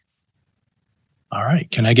All right.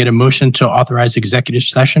 Can I get a motion to authorize executive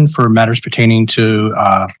session for matters pertaining to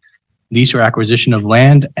lease or acquisition of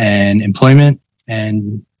land and employment?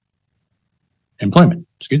 Excuse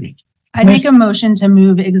me. I'd make a motion to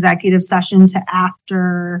move executive session to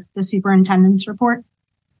after the superintendent's report.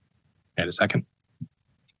 And a second.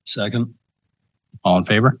 Second. All in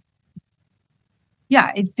favor?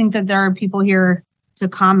 Yeah, I think that there are people here to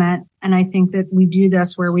comment, and I think that we do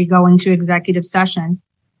this where we go into executive session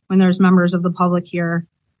when there's members of the public here.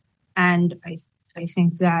 And I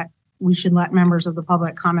think that we should let members of the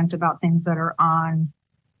public comment about things that are on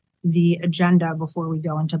the agenda before we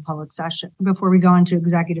go into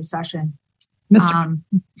executive session.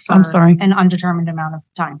 I'm sorry. An undetermined amount of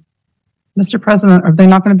time. Mr. President, are they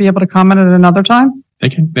not going to be able to comment at another time? They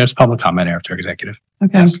can. There's public comment after executive.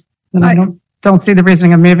 Okay. Yes. Then I don't see the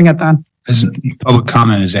reasoning of moving it then. Public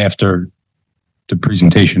comment is after the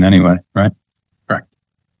presentation anyway, right? Correct.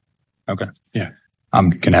 Okay. Yeah.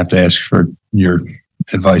 I'm going to have to ask for your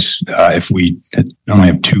advice. If we only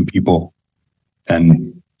have two people,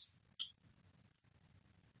 then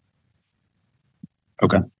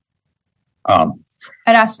okay. I'd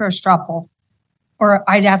ask for a straw poll, or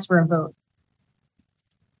I'd ask for a vote.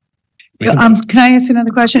 Can I ask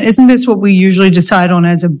another question? Isn't this what we usually decide on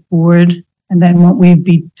as a board? And then won't we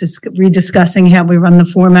be rediscussing how we run the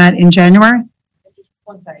format in January? Just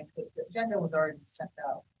 1 second. The agenda was already sent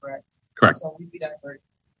out, correct? Correct. So we'd be that very.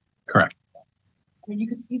 Correct. I mean, you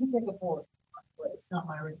could even take a vote, but it's not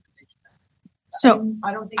my recommendation. So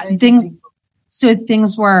I don't think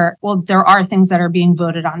there are things that are being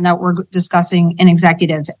voted on that we're discussing in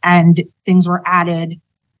executive, and things were added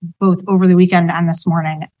both over the weekend and this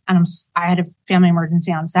morning. And I had a family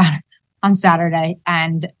emergency on Saturday,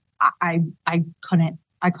 and I couldn't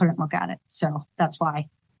look at it. So that's why.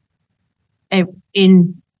 To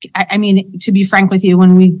be frank with you,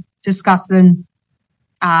 when we discussed them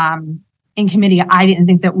in committee, I didn't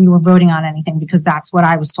think that we were voting on anything because that's what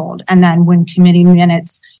I was told. And then when committee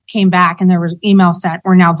minutes came back and there was email sent,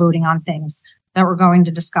 we're now voting on things that we're going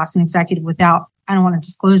to discuss in executive I don't want to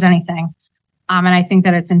disclose anything. And I think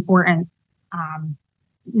that it's important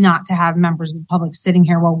not to have members of the public sitting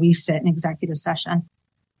here while we sit in executive session.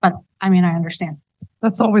 But I understand.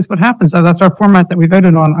 That's always what happens, though. That's our format that we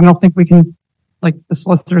voted on. I don't think we can, like the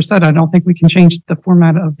solicitor said, I don't think we can change the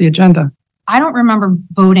format of the agenda. I don't remember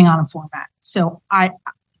voting on a format. So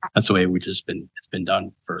that's the way it's been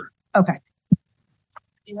done for. Okay.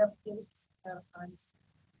 you have times.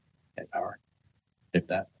 An hour. If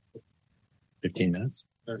that. 15 minutes?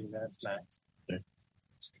 30 minutes max.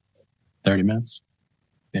 30 minutes?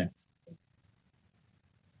 Yeah.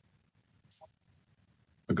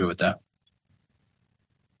 We're good with that.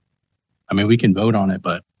 We can vote on it,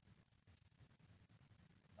 but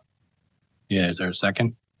yeah, is there a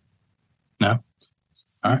second? No?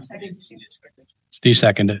 All right. Steve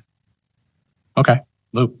seconded. Okay.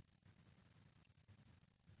 Luke.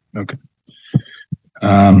 Okay.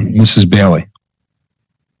 Mrs. Bailey.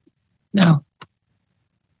 No.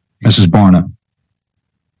 Mrs. Barna.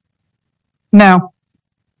 No.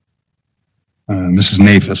 Mrs.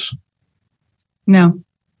 Nafis. No.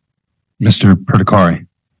 Mr. Perticari.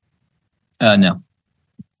 No.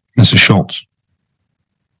 Mrs. Schultz.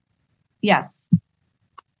 Yes.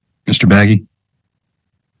 Mr. Baggy.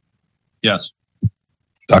 Yes.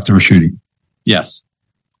 Dr. Raschuti. Yes.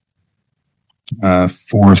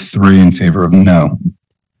 4-3 in favor of no.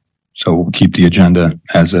 So we'll keep the agenda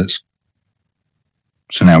as is.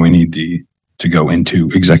 So now we need to go into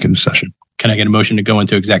executive session. Can I get a motion to go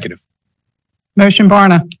into executive? Motion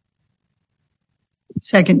Barna.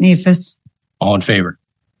 Second Nafis. All in favor?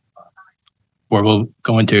 Or we'll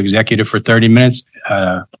go into executive for 30 minutes,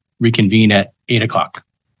 reconvene at 8:00.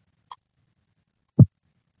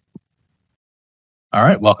 All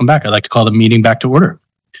right, welcome back. I'd like to call the meeting back to order.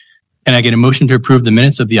 Can I get a motion to approve the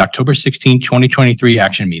minutes of the October 16, 2023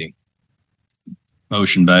 action meeting?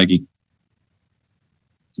 Motion, Baggy.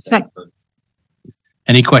 Second.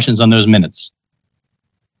 Any questions on those minutes?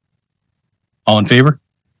 All in favor?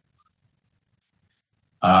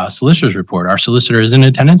 Solicitor's report. Our solicitor is in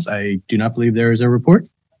attendance. I do not believe there is a report.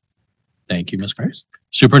 Thank you, Ms. Grace.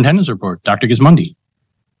 Superintendent's report. Dr. Gismondi.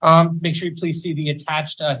 Make sure you please see the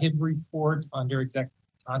attached HIB report under executive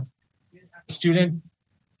content. Student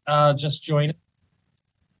just joined.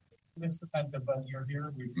 You're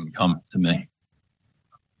here. Come to me.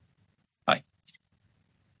 Hi.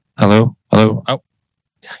 Hello. Oh,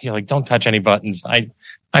 you're like, don't touch any buttons.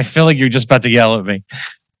 I feel like you're just about to yell at me.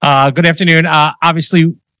 Good afternoon.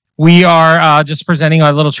 Obviously, we are just presenting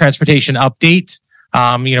a little transportation update.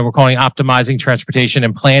 We're calling Optimizing Transportation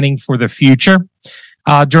and Planning for the Future.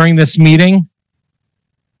 During this meeting,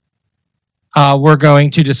 we're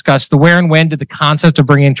going to discuss the where and when did the concept of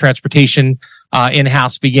bringing transportation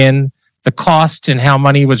in-house begin, the cost and how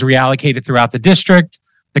money was reallocated throughout the district,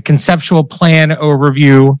 the conceptual plan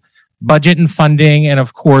overview, budget and funding, and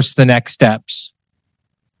of course, the next steps.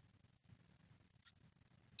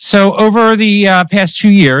 So over the past 2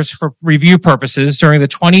 years, for review purposes, during the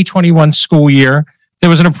 2021 school year, there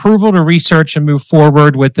was an approval to research and move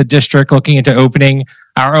forward with the district looking into opening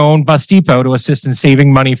our own bus depot to assist in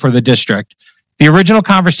saving money for the district. The original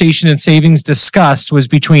conversation and savings discussed was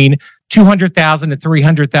between $200,000 and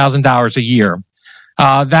 $300,000 a year.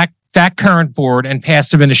 That current board and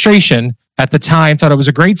past administration at the time thought it was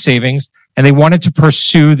a great savings, and they wanted to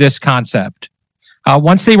pursue this concept.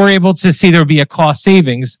 Once they were able to see there would be a cost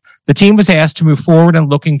savings, the team was asked to move forward and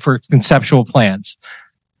looking for conceptual plans,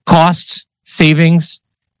 costs, savings,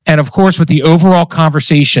 and of course, with the overall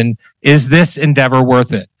conversation, is this endeavor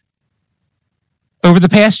worth it? Over the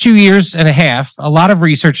past 2 years and a half, a lot of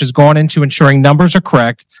research has gone into ensuring numbers are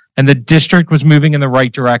correct and the district was moving in the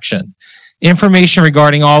right direction. Information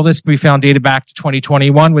regarding all this can be found dated back to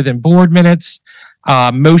 2021 within board minutes,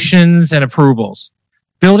 motions, and approvals.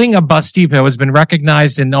 Building a bus depot has been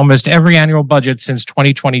recognized in almost every annual budget since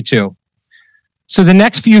 2022. So the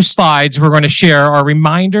next few slides we're going to share are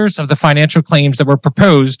reminders of the financial claims that were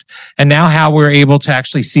proposed and now how we're able to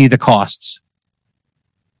actually see the costs.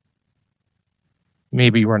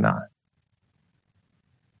 Maybe we're not.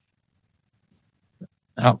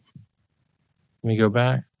 Oh, let me go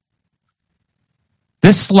back.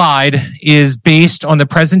 This slide is based on the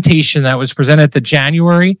presentation that was presented at the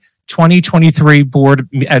January 2023 Board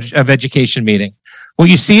of Education meeting. What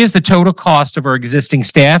you see is the total cost of our existing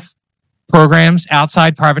staff, programs,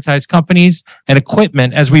 outside privatized companies, and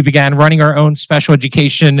equipment as we began running our own special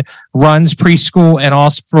education runs, preschool, and all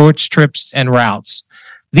sports trips and routes.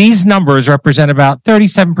 These numbers represent about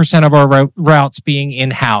 37% of our routes being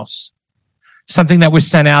in-house, something that was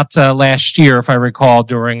sent out last year, if I recall,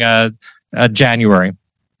 during January.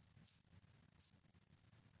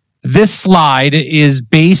 This slide is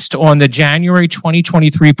based on the January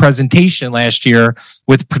 2023 presentation last year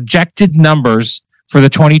with projected numbers for the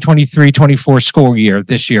 2023-24 school year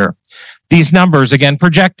this year. These numbers, again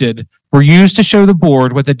projected, were used to show the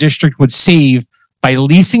board what the district would save by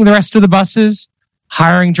leasing the rest of the buses,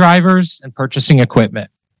 hiring drivers, and purchasing equipment.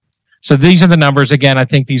 So these are the numbers. Again, I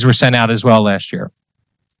think these were sent out as well last year.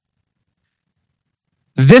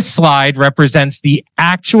 This slide represents the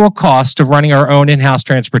actual cost of running our own in-house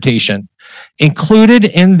transportation. Included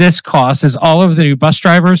in this cost is all of the new bus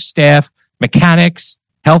drivers, staff, mechanics,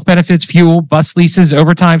 health benefits, fuel, bus leases,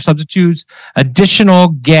 overtime substitutes, additional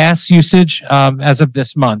gas usage as of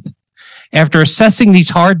this month. After assessing these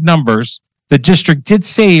hard numbers, the district did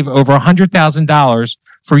save over $100,000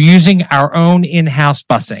 for using our own in-house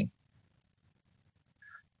busing.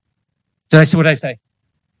 What did I say?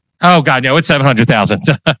 Oh God, no, it's 700,000.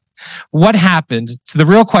 What happened? So the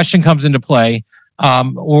real question comes into play,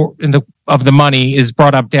 of the money is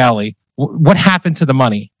brought up daily. What happened to the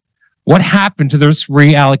money? What happened to this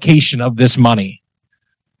reallocation of this money?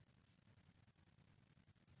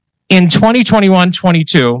 In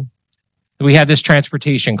 2021-22, we had this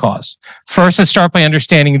transportation cost. First, let's start by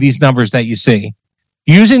understanding these numbers that you see.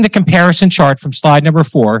 Using the comparison chart from slide number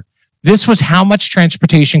 4, this was how much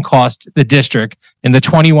transportation cost the district in the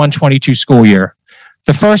 21-22 school year.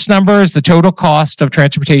 The first number is the total cost of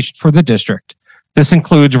transportation for the district. This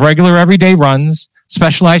includes regular everyday runs,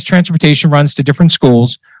 specialized transportation runs to different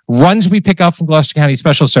schools, runs we pick up from Gloucester County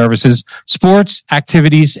Special Services, sports,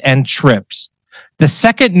 activities, and trips. The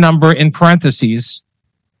second number in parentheses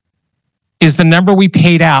is the number we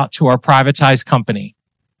paid out to our privatized company.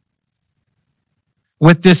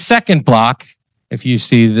 With this second block, if you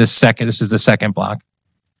see this is the second block.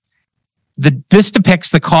 This depicts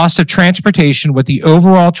the cost of transportation with the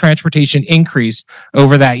overall transportation increase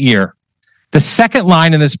over that year. The second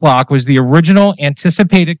line in this block was the original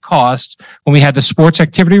anticipated cost when we had the sports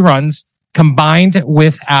activity runs combined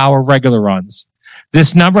with our regular runs.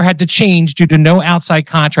 This number had to change due to no outside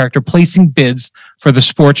contractor placing bids for the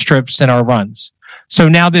sports trips and our runs. So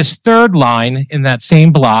now this third line in that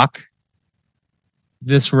same block,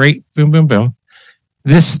 this rate, boom, boom, boom.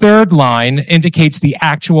 This third line indicates the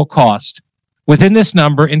actual cost. Within this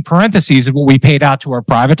number, in parentheses, is what we paid out to our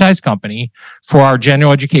privatized company for our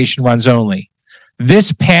general education runs only.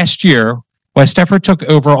 This past year, West Deptford took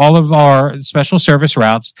over all of our special service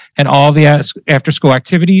routes and all the after-school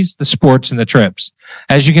activities, the sports, and the trips.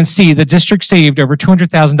 As you can see, the district saved over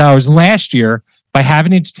 $200,000 last year by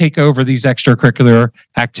having to take over these extracurricular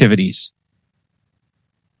activities.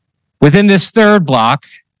 Within this third block,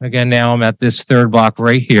 again, now I'm at this third block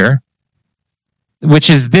right here. which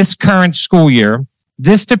is this current school year,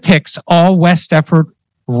 this depicts all West Deptford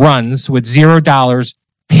runs with $0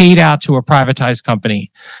 paid out to a privatized company.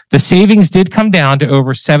 The savings did come down to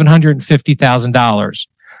over $750,000.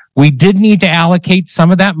 We did need to allocate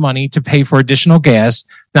some of that money to pay for additional gas,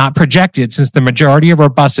 not projected since the majority of our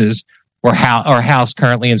buses are housed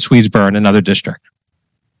currently in Swedesboro and another district.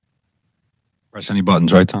 Press any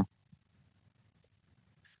buttons, right, Tom?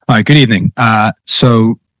 All right, good evening.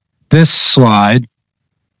 So this slide,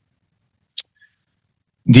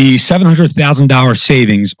 the $700,000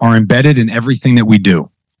 savings are embedded in everything that we do.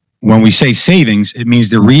 When we say savings, it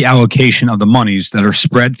means the reallocation of the monies that are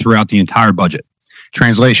spread throughout the entire budget.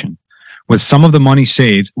 Translation: with some of the money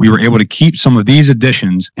saved, we were able to keep some of these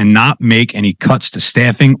additions and not make any cuts to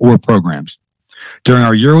staffing or programs. During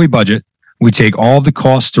our yearly budget, we take all of the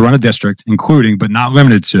costs to run a district, including but not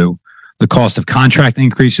limited to the cost of contract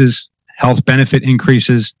increases, health benefit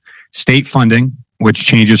increases, state funding, which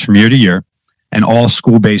changes from year to year, and all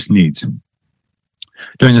school-based needs.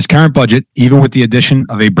 During this current budget, even with the addition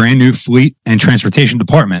of a brand new fleet and transportation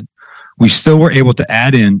department, we still were able to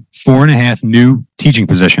add in 4.5 new teaching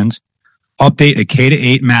positions, update a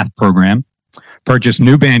K-8 math program, purchase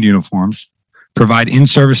new band uniforms, provide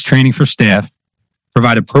in-service training for staff,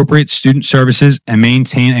 provide appropriate student services, and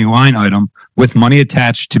maintain a line item with money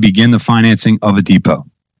attached to begin the financing of a depot.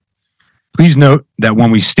 Please note that when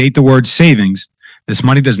we state the word savings, this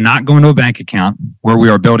money does not go into a bank account where we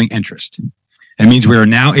are building interest. It means we are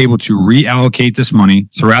now able to reallocate this money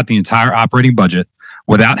throughout the entire operating budget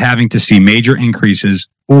without having to see major increases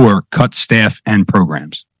or cut staff and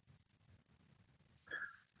programs.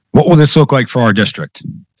 What will this look like for our district?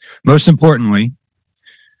 Most importantly,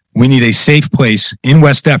 we need a safe place in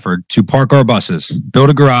West Deptford to park our buses, build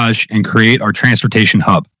a garage, and create our transportation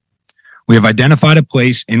hub. We have identified a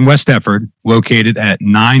place in West Deptford located at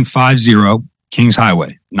 950 Kings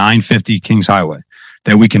Highway, 950 Kings Highway,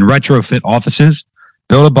 that we can retrofit offices,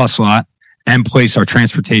 build a bus lot, and place our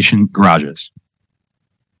transportation garages.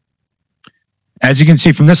 As you can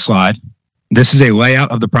see from this slide, this is a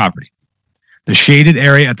layout of the property. The shaded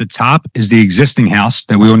area at the top is the existing house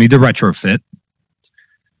that we will need to retrofit.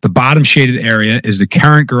 The bottom shaded area is the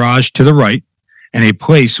current garage to the right and a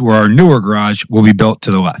place where our newer garage will be built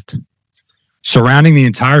to the left. Surrounding the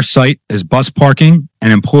entire site is bus parking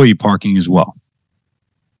and employee parking as well.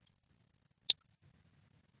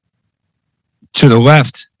 To the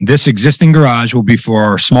left, this existing garage will be for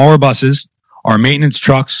our smaller buses, our maintenance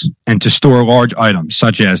trucks, and to store large items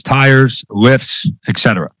such as tires, lifts,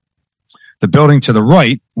 etc. The building to the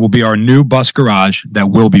right will be our new bus garage that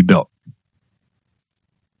will be built.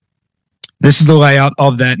 This is the layout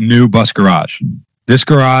of that new bus garage. This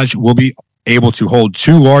garage will be able to hold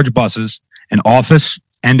 2 large buses, an office,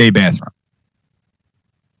 and a bathroom.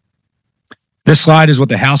 This slide is what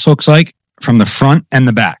the house looks like from the front and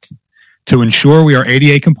the back. To ensure we are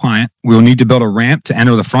ADA compliant, we will need to build a ramp to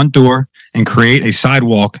enter the front door and create a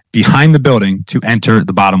sidewalk behind the building to enter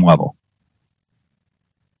the bottom level.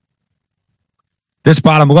 This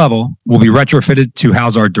bottom level will be retrofitted to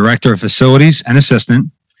house our director of facilities and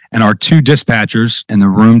assistant and our 2 dispatchers in the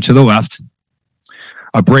room to the left.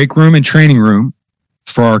 A break room and training room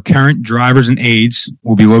for our current drivers and aides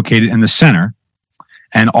will be located in the center,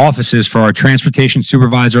 and offices for our transportation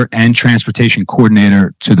supervisor and transportation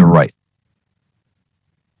coordinator to the right.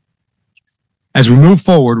 As we move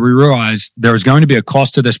forward, we realize there is going to be a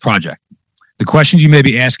cost to this project. The questions you may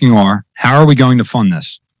be asking are, how are we going to fund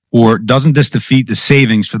this? Or doesn't this defeat the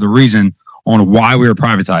savings for the reason on why we are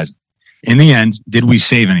privatizing? In the end, did we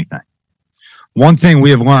save anything? One thing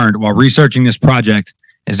we have learned while researching this project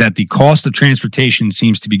is that the cost of transportation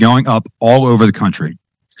seems to be going up all over the country.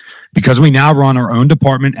 Because we now run our own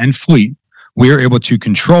department and fleet, we are able to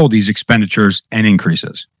control these expenditures and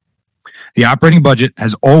increases. The operating budget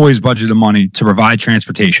has always budgeted money to provide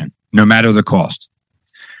transportation, no matter the cost.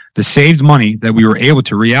 The saved money that we were able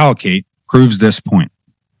to reallocate proves this point.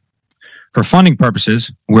 For funding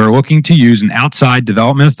purposes, we're looking to use an outside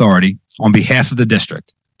development authority on behalf of the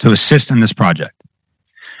district to assist in this project.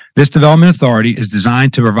 This development authority is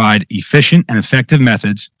designed to provide efficient and effective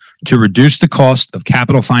methods to reduce the cost of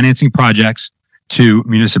capital financing projects to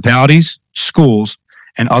municipalities, schools,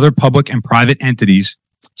 and other public and private entities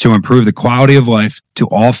to improve the quality of life to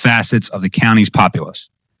all facets of the county's populace.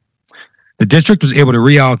 The district was able to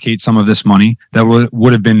reallocate some of this money that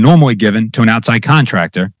would have been normally given to an outside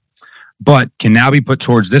contractor, but can now be put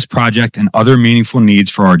towards this project and other meaningful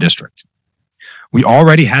needs for our district. We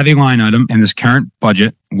already have a line item in this current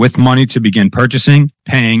budget with money to begin purchasing,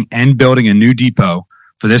 paying, and building a new depot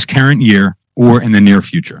for this current year or in the near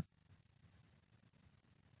future.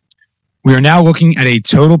 We are now looking at a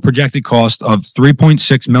total projected cost of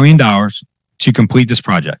 $3.6 million to complete this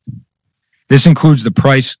project. This includes the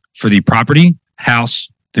price for the property, house,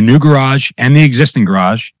 the new garage and the existing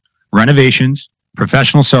garage, renovations,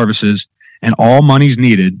 professional services, and all monies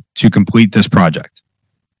needed to complete this project.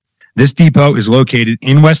 This depot is located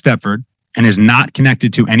in West Deptford and is not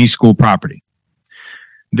connected to any school property.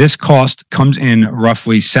 This cost comes in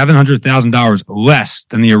roughly $700,000 less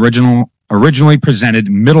than the originally presented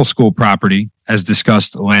middle school property as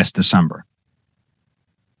discussed last December.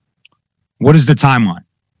 What is the timeline?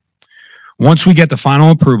 Once we get the final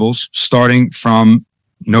approvals starting from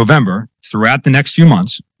November throughout the next few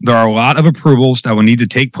months, there are a lot of approvals that will need to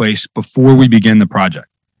take place before we begin the project.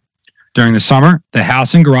 During the summer, the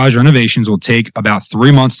house and garage renovations will take about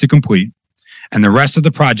 3 months to complete, and the rest of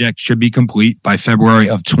the project should be complete by February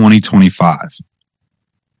of 2025.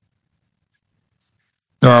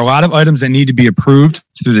 There are a lot of items that need to be approved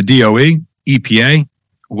through the DOE, EPA,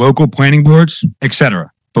 local planning boards,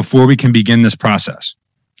 etc., before we can begin this process.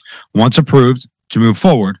 Once approved, to move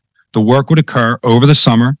forward, the work would occur over the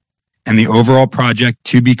summer and the overall project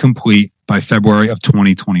to be complete by February of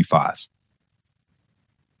 2025.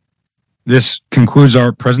 This concludes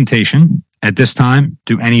our presentation. At this time,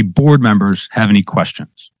 do any board members have any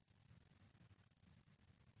questions?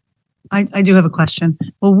 I do have a question.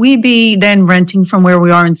 Will we be then renting from where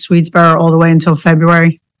we are in Swedesboro all the way until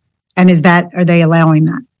February? And are they allowing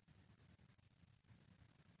that?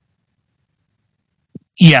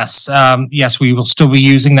 Yes, yes, we will still be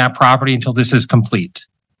using that property until this is complete.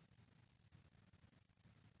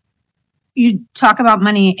 You talk about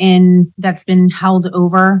money that's been held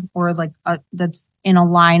over or that's in a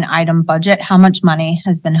line item budget. How much money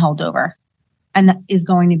has been held over and that is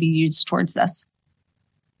going to be used towards this?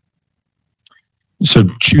 So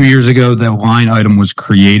 2 years ago, that line item was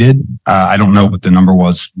created. I don't know what the number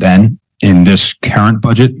was then. In this current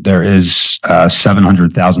budget, there is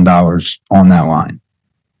 $700,000 on that line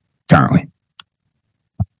currently.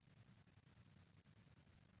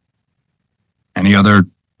 Any other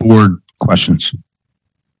board questions?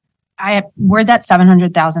 Where'd that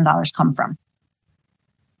 $700,000 come from?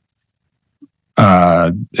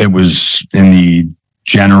 It was in the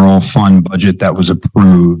general fund budget that was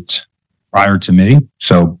approved prior to me.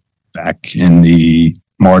 So back in the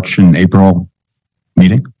March and April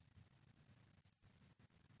meeting.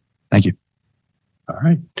 Thank you. All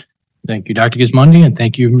right. Thank you, Dr. Gismondi, and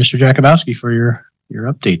thank you, Mr. Jakubowski, for your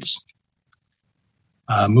updates.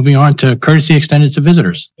 Moving on to courtesy extended to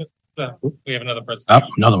visitors. We have another presentation.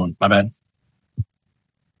 Oh, another one. My bad.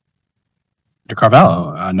 Dr.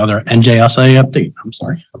 Carvalho, another NJSA update. I'm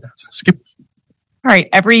sorry. Skip. All right.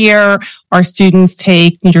 Every year, our students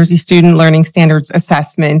take New Jersey Student Learning Standards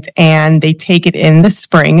Assessment, and they take it in the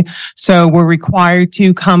spring. So we're required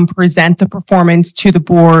to come present the performance to the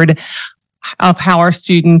board of how our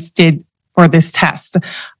students did for this test.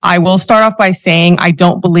 I will start off by saying I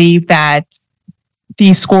don't believe that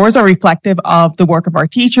these scores are reflective of the work of our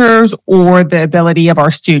teachers or the ability of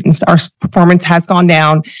our students. Our performance has gone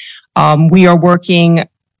down. We are working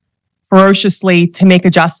ferociously to make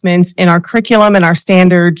adjustments in our curriculum and our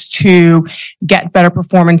standards to get better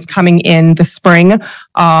performance coming in the spring.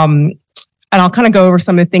 And I'll kind of go over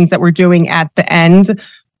some of the things that we're doing at the end.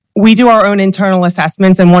 We do our own internal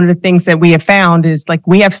assessments. And one of the things that we have found is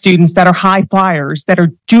we have students that are high flyers that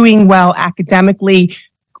are doing well academically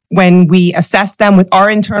when we assess them with our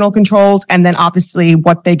internal controls and then obviously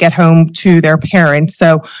what they get home to their parents.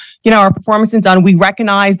 So, our performance is done. We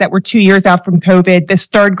recognize that we're 2 years out from COVID. This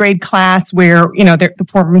third grade class where, the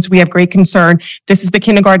performance, we have great concern. This is the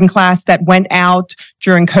kindergarten class that went out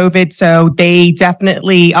during COVID. So they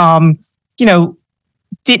definitely,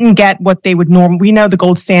 didn't get what they would normally. We know the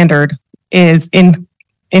gold standard is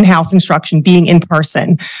in-house instruction, being in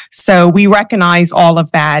person. So we recognize all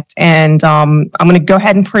of that. And I'm going to go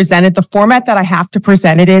ahead and present it. The format that I have to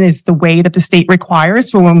present it in is the way that the state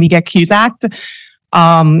requires for when we get CUSAC.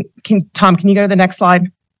 Tom, can you go to the next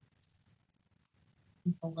slide?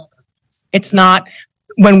 It's not,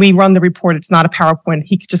 when we run the report, it's not a PowerPoint.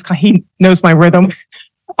 He knows my rhythm.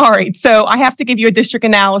 All right. So I have to give you a district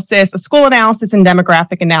analysis, a school analysis, and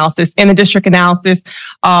demographic analysis. In the district analysis,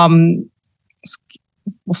 we'll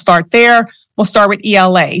start there. We'll start with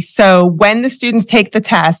ELA. So when the students take the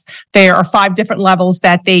test, there are 5 different levels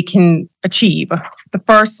that they can achieve. The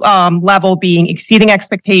first level being exceeding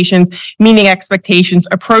expectations, meeting expectations,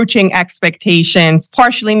 approaching expectations,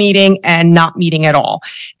 partially meeting, and not meeting at all.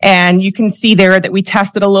 And you can see there that we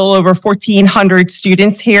tested a little over 1,400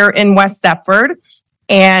 students here in West Deptford.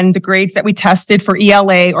 And the grades that we tested for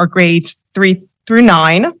ELA are grades 3 through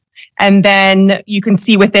 9. And then you can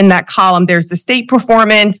see within that column, there's the state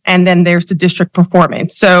performance and then there's the district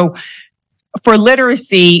performance. So for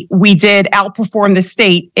literacy, we did outperform the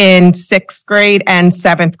state in 6th grade and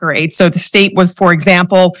 7th grade. So the state was, for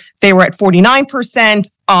example, they were at 49%.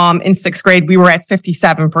 In 6th grade, we were at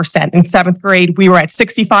 57%. In 7th grade, we were at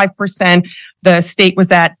 65%. The state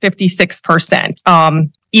was at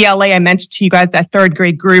 56%. ELA, I mentioned to you guys that 3rd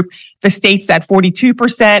grade group, the state's at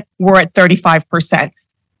 42%. We're at 35%.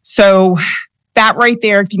 So that right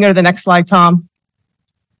there, if you can go to the next slide, Tom.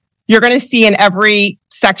 You're going to see in every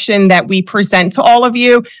section that we present to all of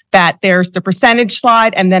you that there's the percentage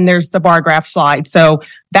slide and then there's the bar graph slide. So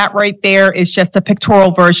that right there is just a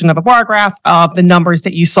pictorial version of a bar graph of the numbers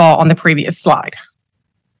that you saw on the previous slide.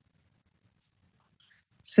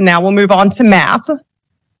 So now we'll move on to math.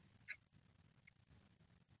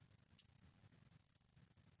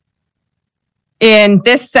 In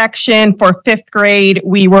this section for 5th grade,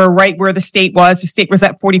 we were right where the state was. The state was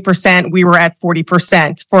at 40%. We were at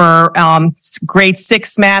 40%. For grade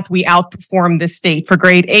 6 math, we outperformed the state. For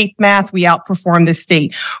grade 8 math, we outperformed the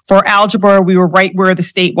state. For algebra, we were right where the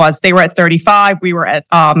state was. They were at 35. We were at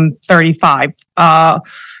 35.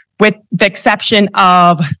 With the exception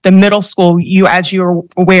of the middle school, as you're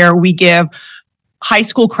aware, we give high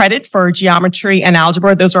school credit for geometry and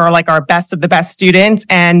algebra. Those are like our best of the best students,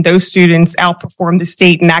 and those students outperform the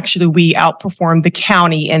state, and actually we outperformed the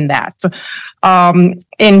county in that.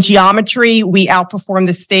 In geometry, we outperformed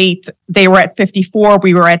the state. They were at 54.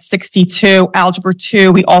 We were at 62. Algebra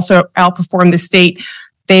 2, we also outperformed the state.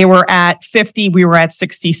 They were at 50. We were at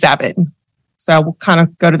 67. So we'll kind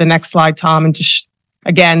of go to the next slide, Tom, and just,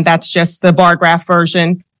 again, that's just the bar graph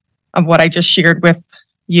version of what I just shared with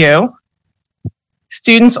you.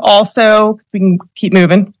 Students also, we can keep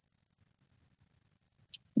moving.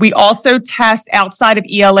 We also test outside of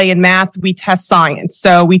ELA and math, we test science.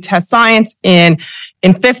 So we test science in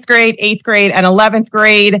 5th grade, 8th grade, and 11th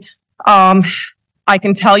grade. I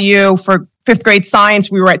can tell you for 5th grade science,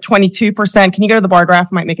 we were at 22%. Can you go to the bar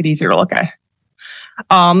graph? Might make it easier to look at.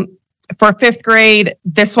 For 5th grade,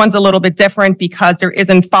 this one's a little bit different because there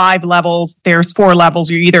isn't 5 levels. There's 4 levels.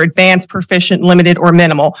 You're either advanced, proficient, limited, or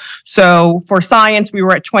minimal. So for science, we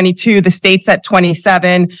were at 22. The state's at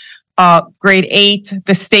 27. Grade 8,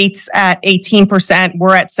 the state's at 18%.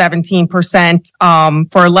 We're at 17%.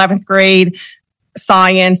 For 11th grade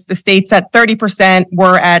science, the state's at 30%.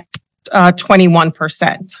 We're at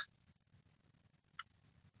 21%.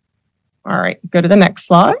 All right, go to the next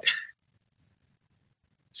slide.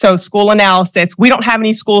 So school analysis, we don't have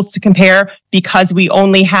any schools to compare because we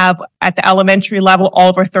only have at the elementary level, all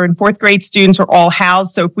of our 3rd and 4th grade students are all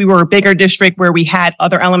housed. So if we were a bigger district where we had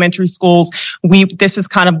other elementary schools, this is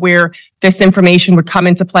kind of where this information would come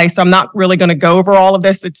into play. So I'm not really going to go over all of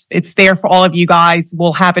this. It's there for all of you guys.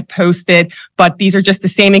 We'll have it posted, but these are just the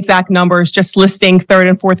same exact numbers, just listing 3rd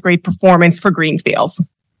and 4th grade performance for Greenfields.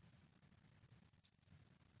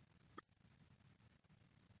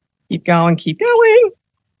 Keep going, keep going.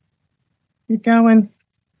 Keep going.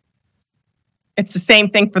 It's the same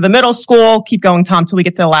thing for the middle school. Keep going, Tom, till we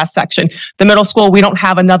get to the last section. The middle school, we don't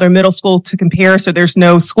have another middle school to compare, so there's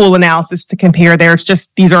no school analysis to compare there. It's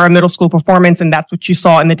just these are our middle school performance, and that's what you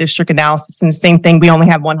saw in the district analysis. And the same thing, we only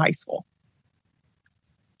have one high school.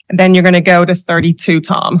 And then you're going to go to 32,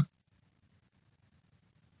 Tom.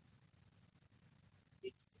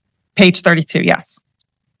 Page 32, yes.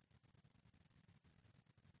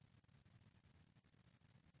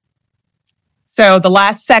 So the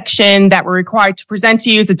last section that we're required to present to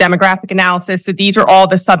you is a demographic analysis. So these are all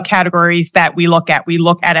the subcategories that we look at. We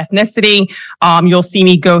look at ethnicity. You'll see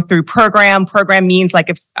me go through program. Program means like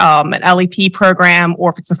if an LEP program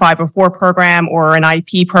or if it's a 504 program or an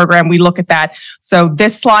IEP program, we look at that. So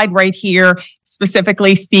this slide right here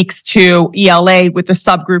specifically speaks to ELA with the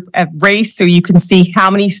subgroup of race. So you can see how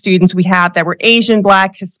many students we have that were Asian,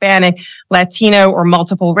 Black, Hispanic, Latino, or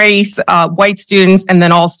multiple race, white students, and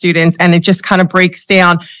then all students. And it just kind of breaks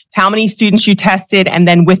down how many students you tested. And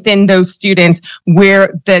then within those students,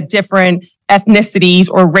 where the different ethnicities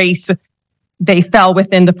or race, they fell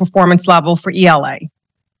within the performance level for ELA.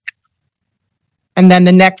 And then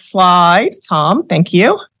the next slide, Tom, thank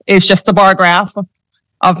you, is just a bar graph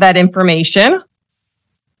of that information.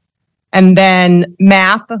 And then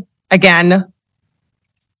math, again,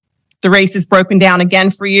 the race is broken down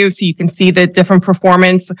again for you so you can see the different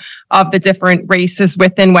performance of the different races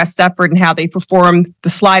within West Deptford and how they perform.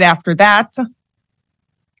 The slide after that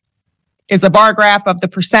is a bar graph of the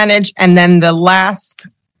percentage. And then the last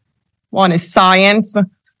one is science.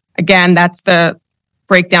 Again, that's the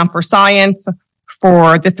breakdown for science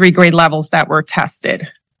for the 3 grade levels that were tested.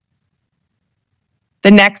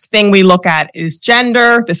 The next thing we look at is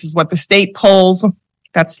gender. This is what the state polls.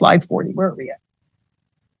 That's slide 40. Where are we at?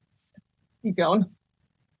 Keep going.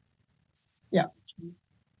 Yeah.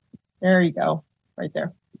 There you go. Right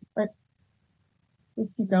there. Right. Just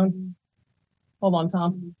keep going. Hold on,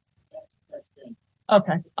 Tom.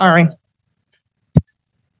 Okay. All right.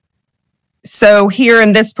 So here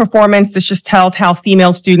in this performance, this just tells how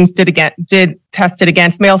female students did tested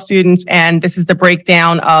against male students. And this is the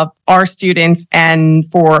breakdown of our students. And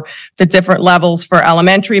for the different levels for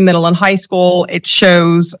elementary, middle, and high school, it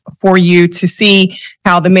shows for you to see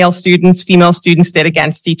how the male students, female students did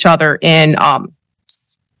against each other in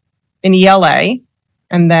ELA.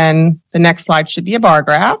 And then the next slide should be a bar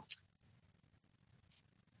graph.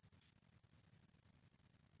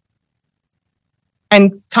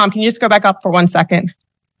 And Tom, can you just go back up for 1 second?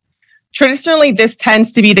 Traditionally, this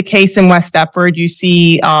tends to be the case in West Deptford. You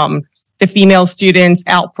see the female students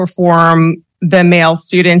outperform the male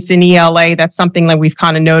students in ELA. That's something that we've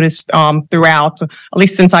kind of noticed throughout, at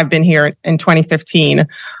least since I've been here in 2015.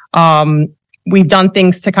 We've done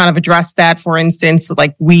things to kind of address that. For instance,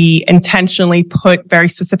 like we intentionally put very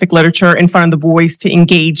specific literature in front of the boys to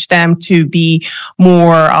engage them to be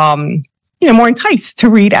more more enticed to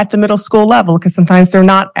read at the middle school level, because sometimes they're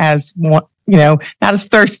not as, not as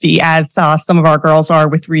thirsty as some of our girls are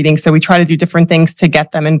with reading. So we try to do different things to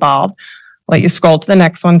get them involved. Let you scroll to the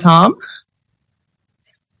next one, Tom.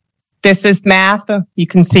 This is math. You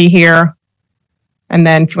can see here. And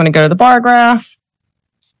then if you want to go to the bar graph,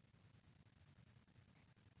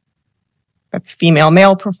 that's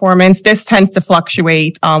female-male performance. This tends to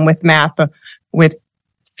fluctuate with math with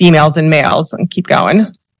females and males. And keep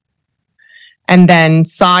going. And then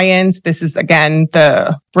science, this is again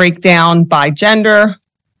the breakdown by gender.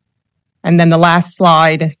 And then the last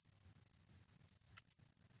slide.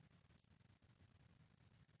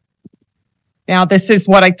 Now, this is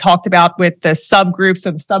what I talked about with the subgroups.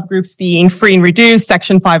 So the subgroups being free and reduced,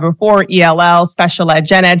 section 504, ELL, special ed,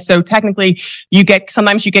 gen ed. So technically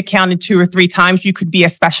sometimes you get counted 2 or 3 times. You could be a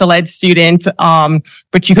special ed student,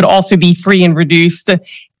 but you could also be free and reduced,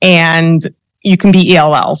 and you can be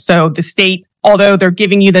ELL. So the state, although they're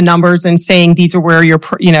giving you the numbers and saying these are where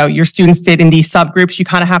your students did in these subgroups, you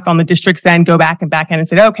kind of have to on the district's end go back end and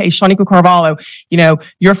say, okay, Shaniqua Carvalho,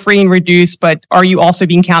 you're free and reduced, but are you also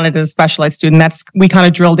being counted as a special ed student? We kind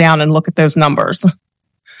of drill down and look at those numbers.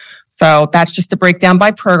 So that's just a breakdown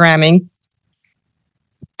by programming.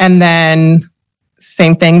 And then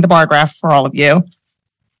same thing, the bar graph for all of you.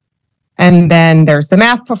 And then there's the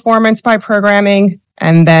math performance by programming,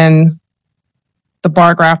 and then the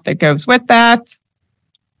bar graph that goes with that.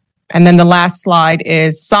 And then the last slide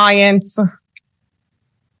is science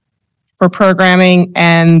for programming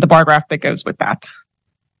and the bar graph that goes with that.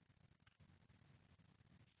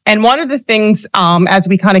 And one of the things, as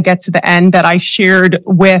we kind of get to the end, that I shared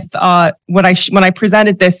with when I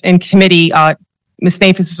presented this in committee, Ms.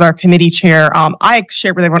 Nafis is our committee chair. I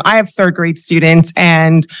shared with everyone, I have 3rd grade students,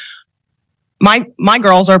 and my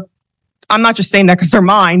girls are, I'm not just saying that because they're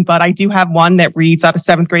mine, but I do have one that reads at a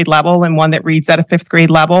 7th grade level and one that reads at a 5th grade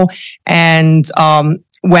level. And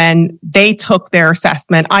when they took their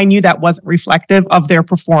assessment, I knew that wasn't reflective of their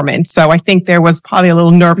performance. So I think there was probably a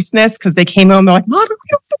little nervousness because they came home, they're like, Mom, we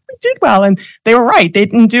don't think we did well. And they were right. They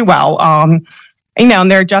didn't do well. And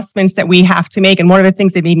there are adjustments that we have to make. And one of the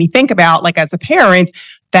things that made me think about, like as a parent,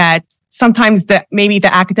 that sometimes maybe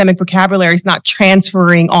the academic vocabulary is not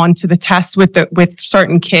transferring onto the tests with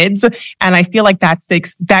certain kids. And I feel like that's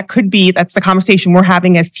the conversation we're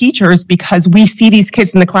having as teachers, because we see these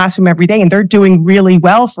kids in the classroom every day and they're doing really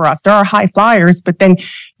well for us. There are high flyers, but then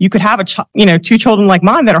you could have 2 children like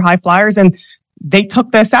mine that are high flyers, and they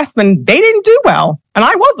took the assessment. They didn't do well. And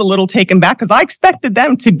I was a little taken back because I expected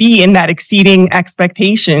them to be in that exceeding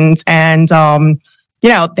expectations. And,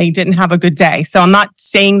 they didn't have a good day. So I'm not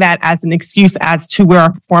saying that as an excuse as to where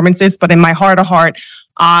our performance is, but in my heart of heart,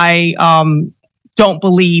 I don't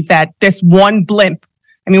believe that this one blimp.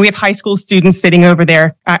 I mean, we have high school students sitting over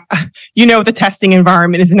there. The testing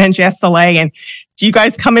environment is an NJSLA, and do you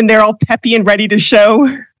guys come in there all peppy and ready to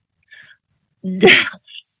show? Yeah.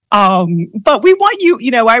 But we want you,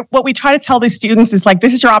 what we try to tell the students is like,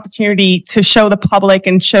 this is your opportunity to show the public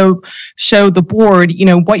and show the board,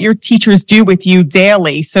 what your teachers do with you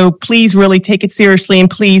daily. So please really take it seriously and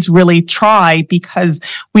please really try, because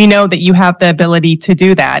we know that you have the ability to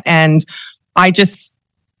do that. And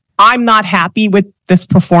I'm not happy with this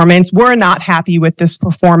performance. We're not happy with this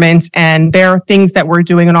performance. And there are things that we're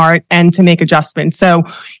doing on our end to make adjustments. So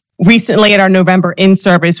recently at our November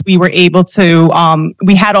in-service, we were able to,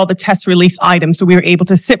 we had all the test release items. So we were able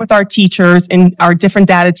to sit with our teachers and our different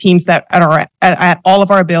data teams that at all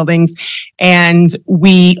of our buildings. And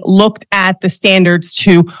we looked at the standards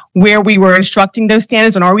to where we were instructing those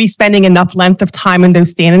standards, and are we spending enough length of time in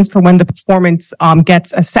those standards for when the performance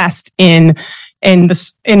gets assessed in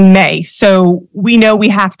May. So we know we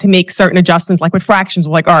have to make certain adjustments, like with fractions.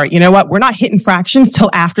 We're like, all right, you know what? We're not hitting fractions till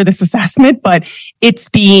after this assessment, but it's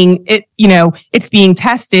being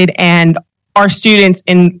tested, and our students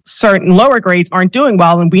in certain lower grades aren't doing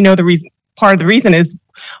well. And we know part of the reason is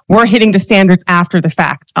we're hitting the standards after the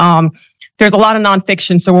fact. There's a lot of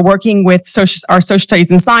nonfiction. So we're working with our social studies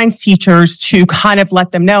and science teachers to kind of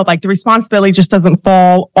let them know, like, the responsibility just doesn't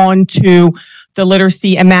fall onto the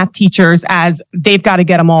literacy and math teachers, as they've got to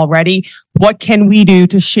get them all ready. What can we do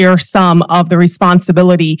to share some of the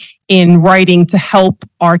responsibility in writing to help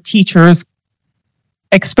our teachers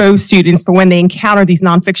expose students for when they encounter these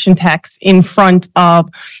nonfiction texts in front of,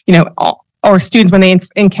 or students when they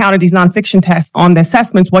encounter these nonfiction tests on the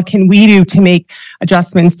assessments? What can we do to make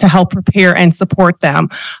adjustments to help prepare and support them?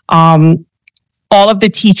 All of the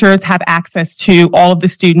teachers have access to all of the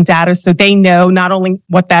student data, so they know not only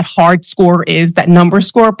what that hard score is, that number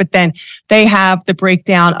score, but then they have the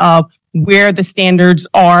breakdown of where the standards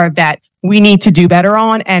are that we need to do better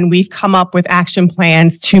on. And we've come up with action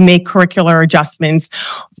plans to make curricular adjustments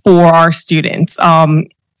for our students.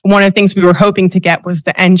 One of the things we were hoping to get was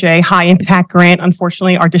the NJ High Impact Grant.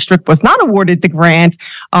 Unfortunately, our district was not awarded the grant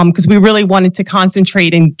because we really wanted to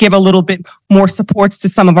concentrate and give a little bit more supports to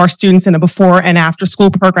some of our students in a before and after school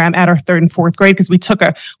program at our 3rd and 4th grade, because we took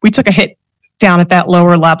a hit down at that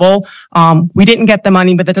lower level. We didn't get the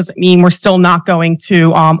money, but that doesn't mean we're still not going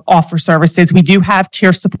to offer services. We do have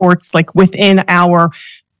tier supports like within our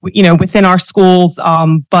schools,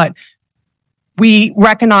 but we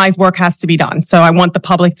recognize work has to be done. So I want the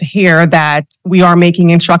public to hear that we are making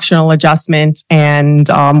instructional adjustments, and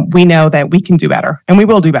we know that we can do better, and we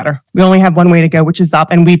will do better. We only have one way to go, which is up,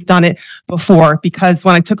 and we've done it before, because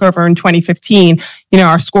when I took over in 2015,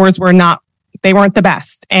 our scores weren't the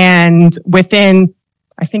best. And within,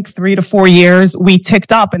 I think, 3 to 4 years, we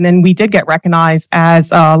ticked up, and then we did get recognized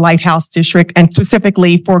as a lighthouse district, and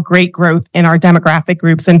specifically for great growth in our demographic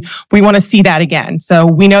groups. And we want to see that again. So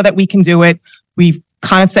we know that we can do it. We've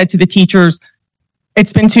kind of said to the teachers,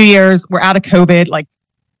 it's been 2 years. We're out of COVID. Like,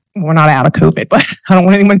 we're not out of COVID, but I don't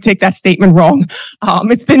want anyone to take that statement wrong.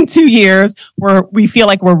 It's been 2 years where we feel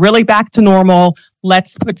like we're really back to normal.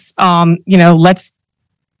 Let's let's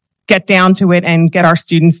get down to it and get our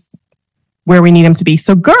students where we need them to be.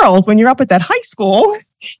 So girls, when you're up at that high school,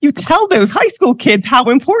 you tell those high school kids how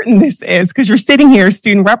important this is, because you're sitting here as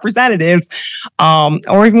student representatives,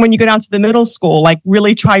 or even when you go down to the middle school, like,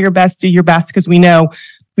 really try your best, do your best, because we know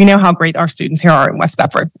how great our students here are in West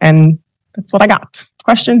Deptford. And that's what I got.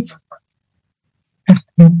 Questions?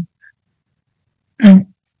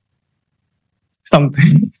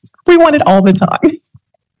 Something. We want it all the time.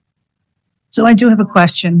 So I do have a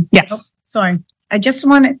question. Yes. Oh, sorry. I just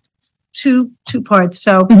wanted two parts.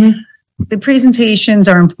 So the presentations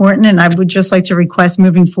are important, and I would just like to request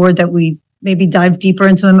moving forward that we maybe dive deeper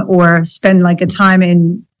into them, or spend like a time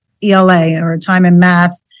in ELA or a time in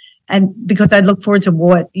math. And because I look forward to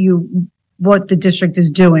what the district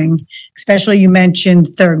is doing, especially you mentioned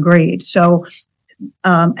 3rd grade. So,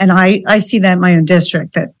 and I see that in my own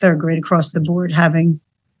district, that 3rd grade across the board having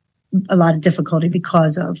a lot of difficulty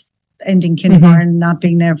because of ending kindergarten, not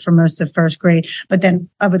being there for most of 1st grade. But then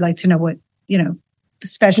I would like to know what, the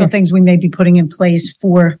special things we may be putting in place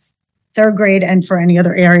for 3rd grade and for any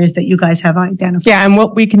other areas that you guys have identified. Yeah,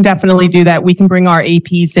 and we can definitely do that. We can bring our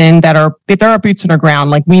APs in that are boots on the ground.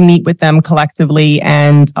 Like, we meet with them collectively,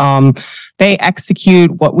 and they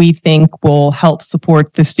execute what we think will help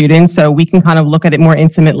support the students. So we can kind of look at it more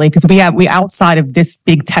intimately, because we outside of this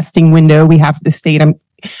big testing window, we have the state,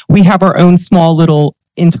 we have our own small little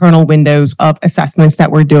internal windows of assessments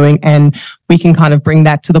that we're doing, and we can kind of bring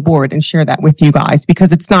that to the board and share that with you guys,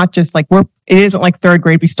 because it's not just like it isn't like 3rd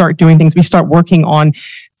grade. We start doing things. We start working on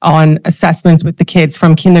assessments with the kids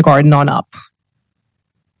from kindergarten on up.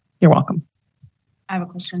 You're welcome. I have a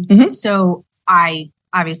question. Mhm. So I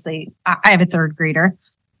have a 3rd grader,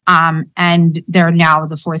 and they're now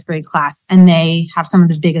the 4th grade class, and they have some of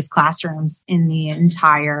the biggest classrooms in the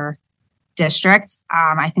entire district.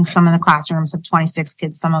 I think some of the classrooms have 26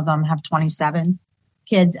 kids, some of them have 27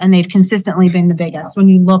 kids, and they've consistently been the biggest. When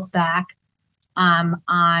you look back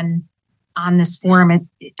on this forum,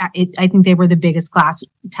 I think they were the biggest class,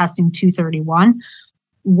 testing 231.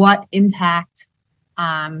 What impact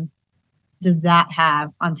does that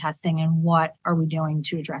have on testing, and what are we doing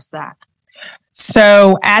to address that?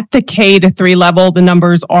 So at the K-3 level, the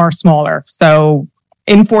numbers are smaller. So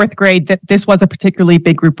in fourth grade, this was a particularly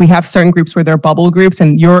big group. We have certain groups where they're bubble groups,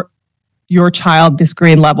 and your child, this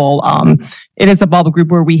grade level, it is a bubble group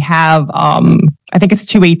where we have, I think it's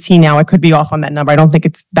 218 now. I could be off on that number. I don't think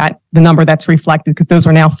it's the number that's reflected, because those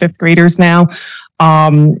are now fifth graders now.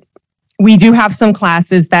 We do have some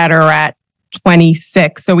classes that are at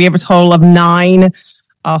 26. So we have a total of 9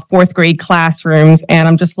 fourth grade classrooms. And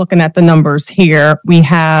I'm just looking at the numbers here. We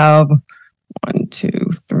have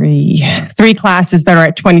 3 classes that are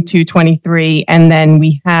at 22, 23. And then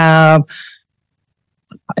we have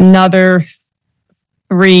another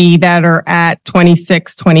 3 that are at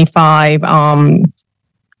 26, 25.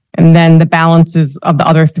 And then the balances of the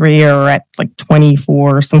other 3 are at like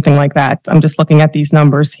 24 or something like that. I'm just looking at these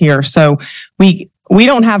numbers here. So we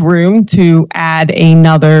don't have room to add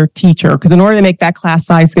another teacher, because in order to make that class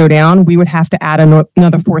size go down, we would have to add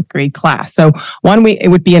another fourth grade class. So it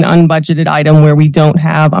would be an unbudgeted item where we don't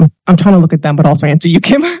have, I'm trying to look at them, but also answer you,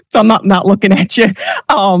 Kim. So I'm not looking at you.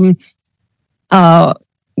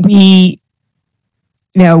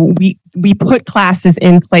 We put classes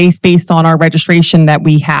in place based on our registration that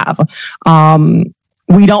we have.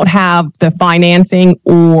 We don't have the financing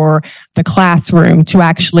or the classroom to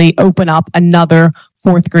actually open up another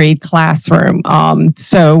fourth grade classroom.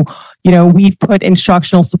 So we've put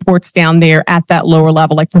instructional supports down there at that lower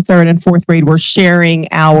level. Like for third and fourth grade, we're sharing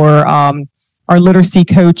our literacy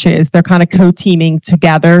coaches. They're kind of co-teaming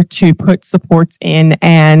together to put supports in,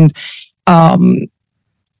 and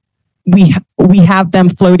we have them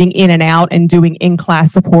floating in and out and doing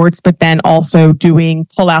in-class supports, but then also doing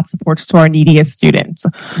pull-out supports to our neediest students.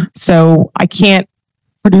 So I can't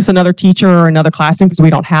produce another teacher or another classroom because we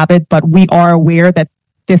don't have it, but we are aware that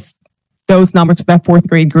those numbers for that fourth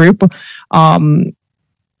grade group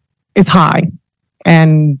is high.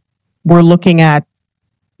 And we're looking at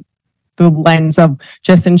the lens of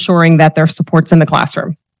just ensuring that there are supports in the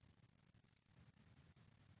classroom.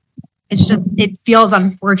 It feels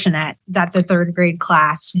unfortunate that the third grade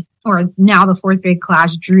class, or now the fourth grade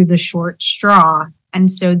class, drew the short straw.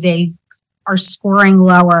 And so they are scoring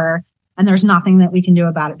lower, and there's nothing that we can do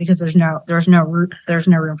about it because there's no room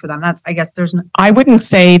for them. I wouldn't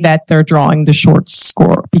say that they're drawing the short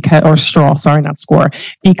score because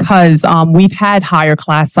we've had higher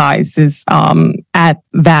class sizes at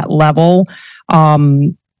that level.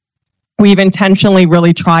 We've intentionally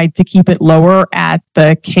really tried to keep it lower at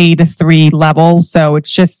the K-3 level. So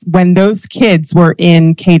it's just when those kids were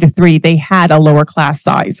in K-3, they had a lower class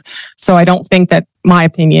size. So I don't think that, my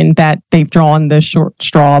opinion, that they've drawn the short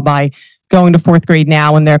straw by going to fourth grade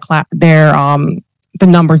now, and the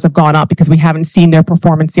numbers have gone up because we haven't seen their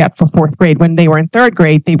performance yet for fourth grade. When they were in third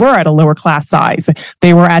grade, they were at a lower class size.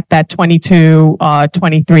 They were at that 22,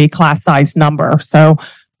 23 class size number. So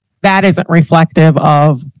that isn't reflective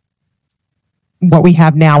of what we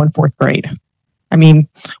have now in fourth grade. I mean,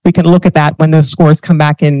 we can look at that when those scores come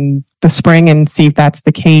back in the spring and see if that's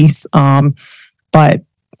the case. But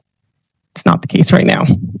it's not the case right now.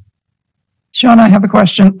 Sean, I have a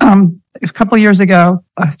question. A couple of years ago,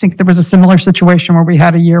 I think there was a similar situation where we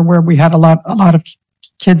had a year where we had a lot of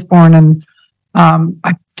kids born, and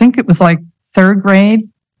I think it was like third grade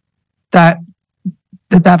that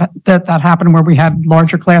happened, where we had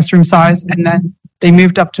larger classroom size, and then they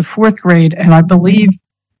moved up to fourth grade, and I believe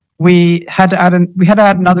we had to add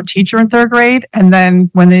another teacher in third grade, and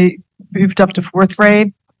then when they moved up to fourth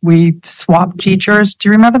grade, we swapped teachers. Do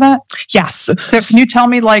you remember that? Yes. So can you tell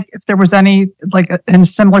me, like, if there was any, like, in a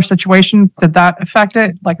similar situation, did that affect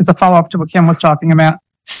it? Like, as a follow-up to what Kim was talking about?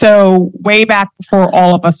 So way back before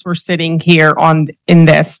all of us were sitting here in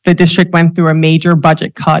this, the district went through a major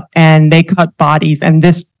budget cut, and they cut bodies, and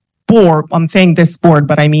this board, I'm saying this board,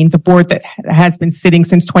 but I mean the board that has been sitting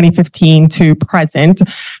since 2015 to present,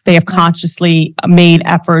 they have consciously made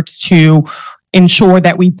efforts to ensure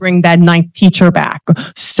that we bring that 9th teacher back.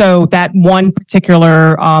 So that one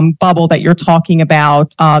particular bubble that you're talking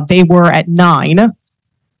about, they were at 9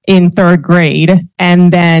 in third grade,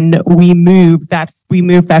 and then we moved that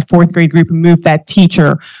fourth grade group and moved that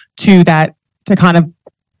teacher to kind of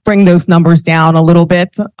bring those numbers down a little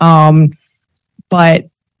bit. But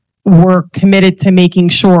we're committed to making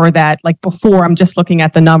sure that, like before, I'm just looking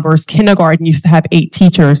at the numbers. Kindergarten used to have 8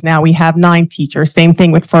 teachers. Now we have 9 teachers. Same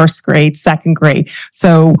thing with first grade, second grade.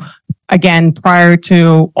 So again, prior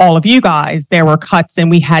to all of you guys, there were cuts,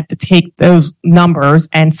 and we had to take those numbers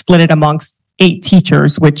and split it amongst 8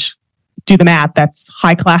 teachers, which, do the math, that's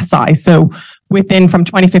high class size. So from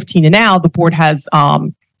 2015 to now, the board has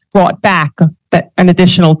brought back an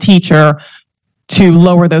additional teacher to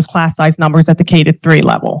lower those class size numbers at the K-3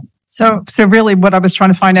 level. So really what I was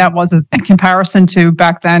trying to find out was, in comparison to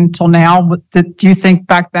back then till now, do you think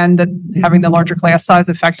back then that having the larger class size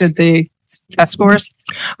affected the test scores?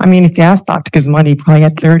 I mean, if you ask Dr. Gizmondi, he probably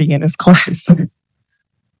had 30 in his class.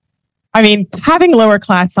 I mean, having lower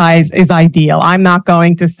class size is ideal. I'm not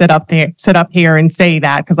going to sit up here and say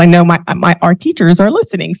that, because I know our teachers are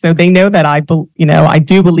listening, so they know that I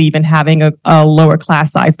do believe in having a lower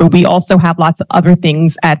class size. But we also have lots of other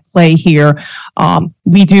things at play here.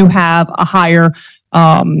 We do have a higher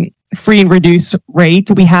free and reduced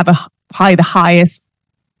rate. We have probably the highest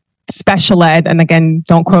special ed, and again,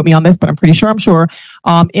 don't quote me on this, but I'm sure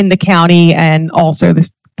in the county and also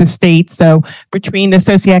the state. So between the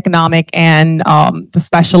socioeconomic and the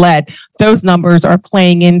special ed, those numbers are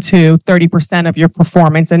playing into 30% of your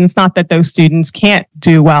performance. And it's not that those students can't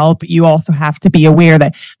do well, but you also have to be aware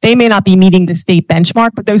that they may not be meeting the state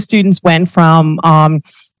benchmark, but those students went from,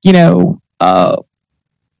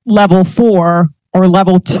 level 4 or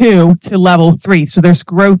level 2 to level 3. So there's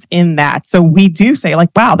growth in that. So we do say, like,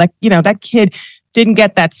 wow, that kid didn't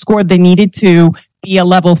get that score they needed to be a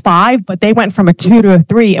level 5, but they went from a 2 to a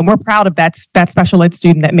 3, and we're proud of that special ed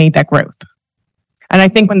student that made that growth. And I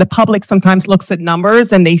think when the public sometimes looks at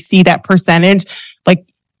numbers and they see that percentage, like,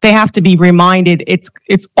 they have to be reminded it's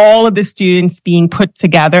all of the students being put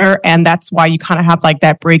together, and that's why you kind of have like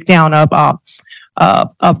that breakdown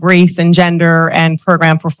of race and gender and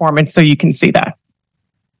program performance, so you can see that.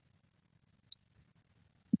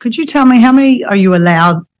 Could you tell me how many are you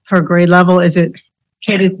allowed per grade level? Is it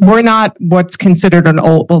We're not what's considered an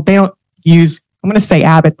old, well, they don't use, I'm going to say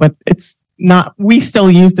Abbott, but it's not, we still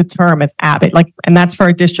use the term as Abbott, like, and that's for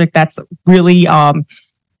a district that's really,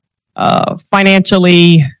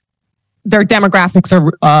 financially, their demographics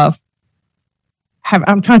are,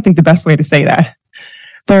 I'm trying to think the best way to say that.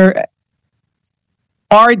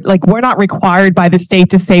 We're not required by the state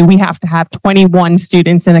to say we have to have 21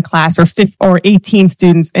 students in a class or 18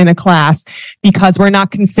 students in a class, because we're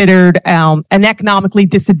not considered an economically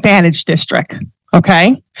disadvantaged district.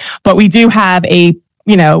 Okay. But we do have a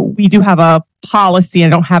policy, I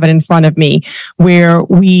don't have it in front of me, where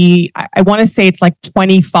I want to say it's like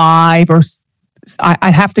 25, or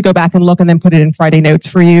I have to go back and look and then put it in Friday notes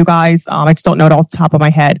for you guys. I just don't know it off the top of my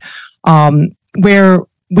head, where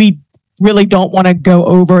we really don't want to go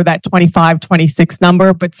over that 25, 26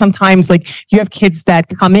 number. But sometimes, like, you have kids that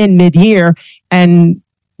come in mid-year, and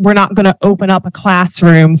we're not going to open up a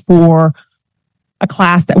classroom for a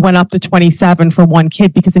class that went up to 27 for one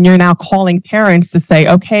kid, because then you're now calling parents to say,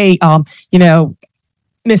 okay,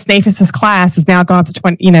 Miss Nafis's class is now gone up to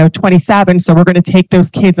 27. So we're going to take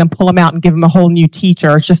those kids and pull them out and give them a whole new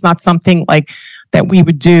teacher. It's just not something like that we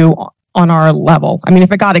would do on our level. I mean,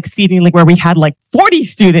 if it got exceedingly where we had like 40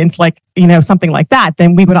 students, like, something like that,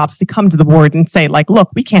 then we would obviously come to the board and say, like,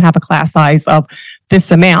 look, we can't have a class size of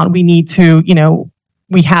this amount. We need to,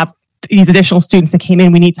 we have these additional students that came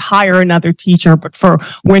in. We need to hire another teacher. But for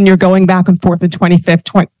when you're going back and forth in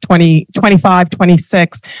 25th, 20, 25,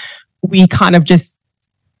 26, we kind of just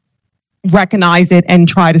recognize it and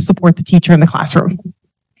try to support the teacher in the classroom.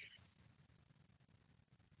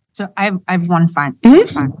 So I have one fun.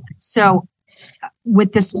 Mm-hmm. So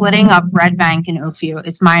with the splitting of Red Bank and Oakview,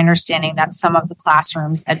 it's my understanding that some of the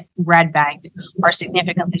classrooms at Red Bank are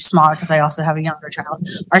significantly smaller, because I also have a younger child,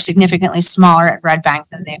 are significantly smaller at Red Bank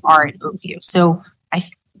than they are at Oakview. So I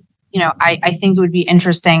think it would be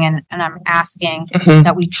interesting, and I'm asking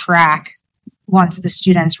that we track, once the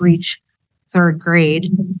students reach third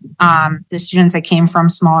grade, the students that came from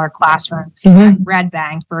smaller classrooms at Red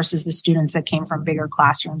Bank versus the students that came from bigger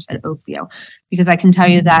classrooms at Oakview. Because I can tell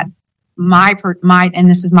you that my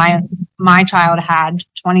child had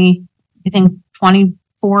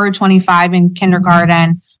 24, 25 in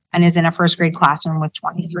kindergarten, and is in a first grade classroom with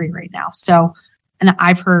 23 right now. So, and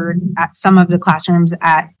I've heard at some of the classrooms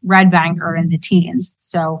at Red Bank are in the teens.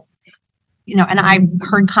 So, and I've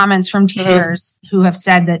heard comments from teachers who have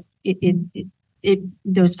said that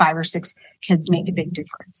those 5 or 6 kids make a big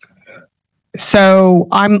difference. So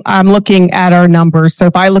I'm looking at our numbers. So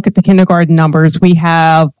if I look at the kindergarten numbers, we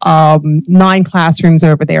have 9 classrooms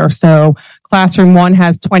over there. So classroom 1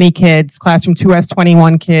 has 20 kids, classroom 2 has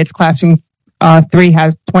 21 kids, classroom 3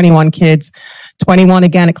 has 21 kids, 21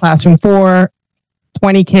 again at classroom 4,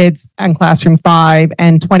 20 kids in classroom 5,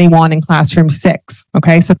 and 21 in classroom 6.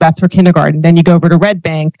 Okay, so that's for kindergarten. Then you go over to Red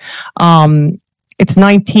Bank. It's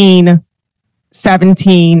 19,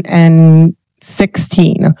 17, and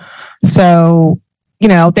 16. So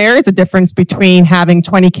there is a difference between having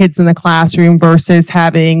 20 kids in the classroom versus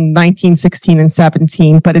having 19, 16, and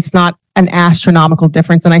 17, but it's not an astronomical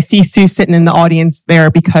difference. And I see Sue sitting in the audience there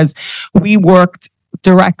because we worked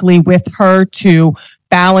directly with her to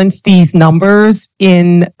balance these numbers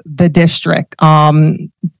in the district.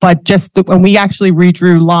 But just when we actually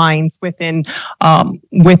redrew lines within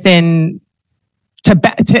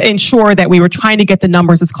to ensure that we were trying to get the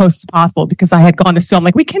numbers as close as possible, because I had gone to Sue, I'm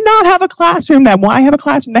like, we cannot have a classroom why have a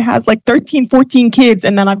classroom that has like 13, 14 kids.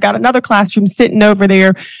 And then I've got another classroom sitting over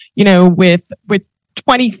there, with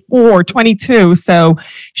 24, 22. So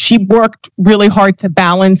she worked really hard to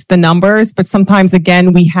balance the numbers. But sometimes,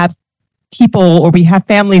 again, we have people or we have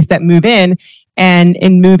families that move in, and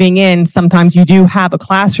in moving in, sometimes you do have a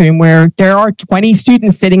classroom where there are 20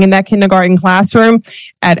 students sitting in that kindergarten classroom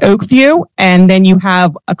at Oakview, and then you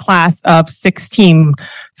have a class of 16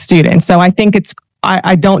 students. So I think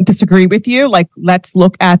I don't disagree with you. Like, let's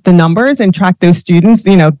look at the numbers and track those students.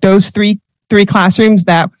 Those three classrooms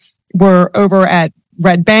that were over at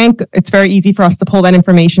Red Bank, it's very easy for us to pull that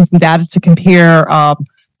information from data to compare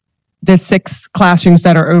the 6 classrooms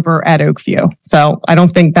that are over at Oakview. So I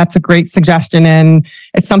don't think that's a great suggestion, and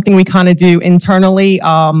it's something we kind of do internally,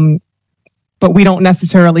 but we don't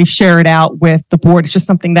necessarily share it out with the board. It's just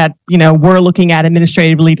something that, we're looking at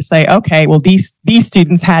administratively to say, okay, well, these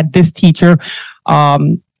students had this teacher,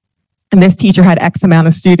 and this teacher had X amount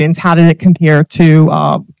of students. How did it compare to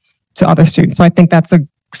other students? So I think that's a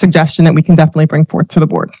suggestion that we can definitely bring forth to the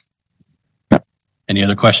board. Any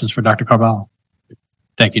other questions for Dr. Carvalho?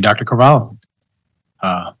 Thank you, Dr. Carvalho.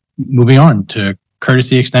 Moving on to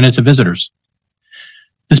courtesy extended to visitors.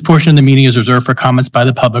 This portion of the meeting is reserved for comments by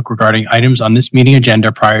the public regarding items on this meeting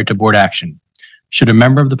agenda prior to board action. Should a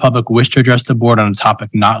member of the public wish to address the board on a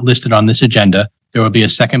topic not listed on this agenda, there will be a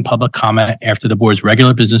second public comment after the board's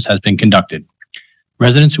regular business has been conducted.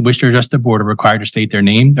 Residents who wish to address the board are required to state their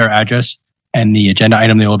name, their address, and the agenda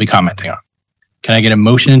item they will be commenting on. Can I get a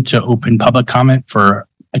motion to open public comment for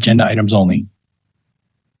agenda items only?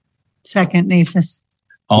 Second, Nafis.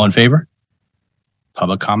 All in favor?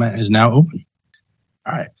 Public comment is now open.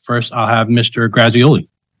 All right. First, I'll have Mr. Grazioli.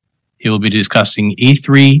 He will be discussing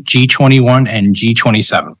E3, G21, and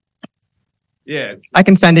G27. Yeah. I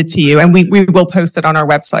can send it to you, and we will post it on our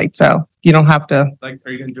website, so you don't have to. Like,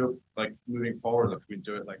 are you going to do it like moving forward? Like, we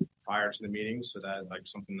do it like prior to the meeting, so that like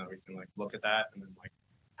something that we can like look at that and then like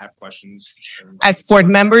have questions. As board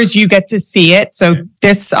members, you get to see it. So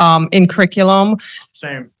this in curriculum.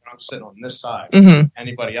 Same. I'm sitting on this side. Mm-hmm.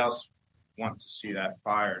 Anybody else want to see that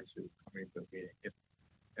prior to coming to the meeting? If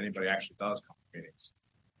anybody actually does come to meetings,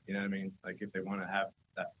 you know what I mean? Like if they want to have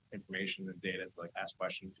that information and data to like ask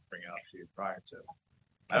questions to bring it up to you prior to.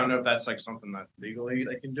 I don't know if that's like something that legally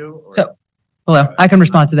they can do. Or so, hello, I can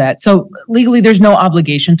respond to that. So legally, there's no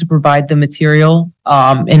obligation to provide the material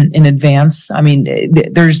in advance. I mean,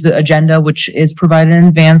 there's the agenda, which is provided in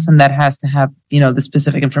advance, and that has to have, the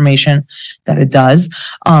specific information that it does.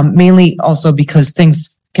 Mainly also because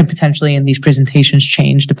things can potentially in these presentations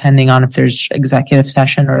change depending on if there's executive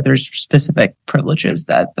session or there's specific privileges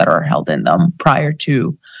that are held in them prior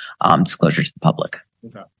to disclosure to the public.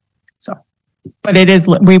 Okay. So, but it is,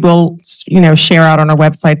 we will, share out on our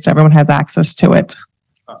website so everyone has access to it.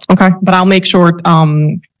 Okay. But I'll make sure,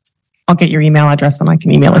 I'll get your email address and I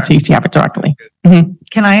can email it to you so you have it directly. Mm-hmm.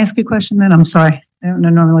 Can I ask a question then? I'm sorry. I don't know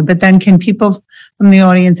normally, but then can people from the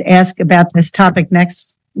audience ask about this topic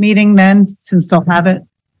next meeting then, since they'll have it?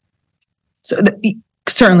 So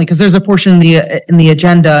certainly, because there's a portion in the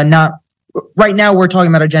agenda. Not right now, we're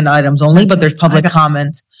talking about agenda items only, but there's public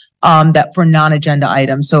comment that for non-agenda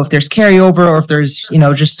items. So if there's carryover or if there's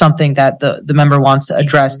just something that the member wants to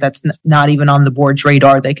address that's not even on the board's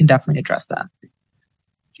radar, they can definitely address that.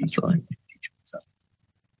 Absolutely.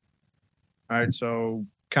 All right. So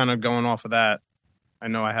kind of going off of that, I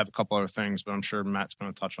know I have a couple other things, but I'm sure Matt's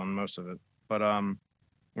going to touch on most of it. But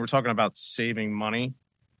we're talking about saving money.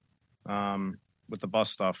 With the bus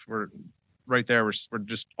stuff, we're right there. We're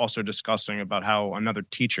just also discussing about how another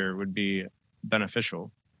teacher would be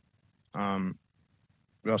beneficial.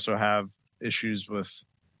 We also have issues with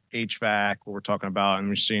HVAC, what we're talking about, and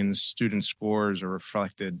we're seeing the student scores are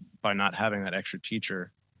reflected by not having that extra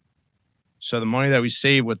teacher. So the money that we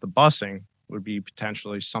save with the busing would be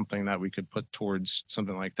potentially something that we could put towards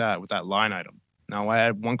something like that with that line item. Now, I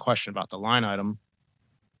had one question about the line item.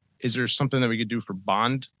 Is there something that we could do for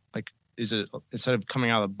bond? Like, is it instead of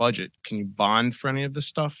coming out of the budget, can you bond for any of this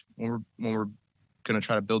stuff when we're going to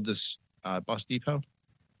try to build this bus depot?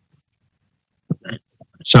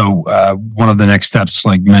 So one of the next steps,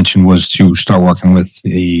 like mentioned, was to start working with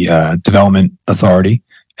the development authority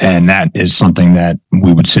And that is something that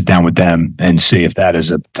we would sit down with them and see if that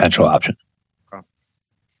is a potential option.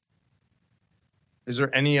 Is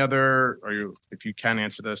there any other, if you can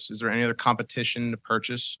answer this, is there any other competition to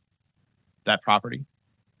purchase that property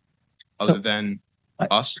other than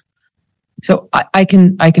us? So I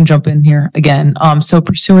can jump in here again. So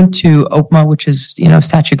pursuant to OPMA, which is,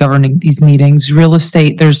 statute governing these meetings, real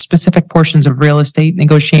estate, there's specific portions of real estate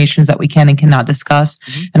negotiations that we can and cannot discuss.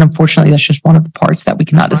 Mm-hmm. And unfortunately, that's just one of the parts that we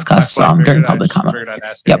cannot discuss during public comment.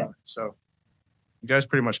 Yep. So you guys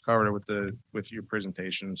pretty much covered it with your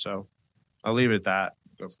presentation. So I'll leave it at that.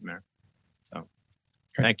 Go from there. So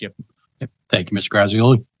thank you. Yep. Thank you, Mr.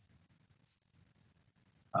 Grazioli.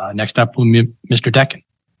 Next up will be Mr. Decken.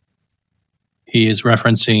 He is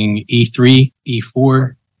referencing E3,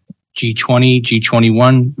 E4, G20,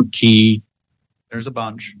 G21, There's a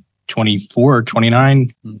bunch. G24,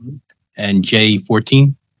 29, and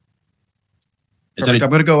J14. I'm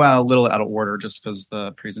going to go a little out of order just because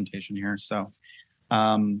the presentation here. So,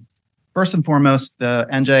 first and foremost, the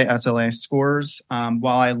NJSLA scores.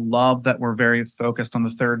 While I love that we're very focused on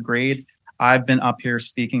the third grade, I've been up here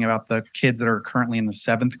speaking about the kids that are currently in the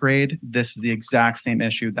seventh grade. This is the exact same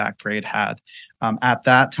issue that grade had. At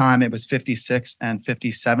that time, it was 56 and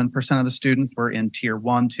 57% of the students were in tier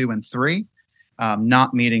 1, 2, and 3,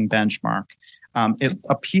 not meeting benchmark. It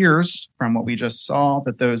appears from what we just saw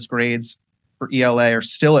that those grades for ELA are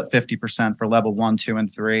still at 50% for level 1, 2,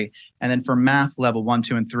 and 3. And then for math level 1,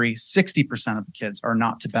 2, and 3, 60% of the kids are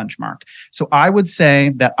not to benchmark. So I would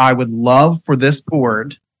say that I would love for this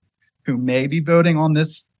board, who may be voting on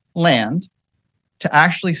this land, to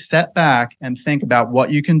actually set back and think about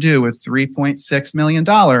what you can do with $3.6 million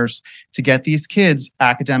to get these kids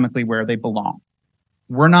academically where they belong.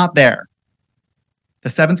 We're not there. The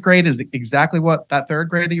seventh grade is exactly what that third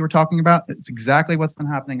grade that you were talking about. It's exactly what's been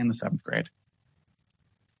happening in the seventh grade.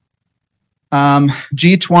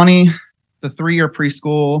 G20, the 3-year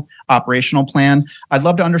preschool operational plan. I'd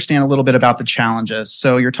love to understand a little bit about the challenges.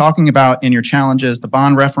 So you're talking about in your challenges, the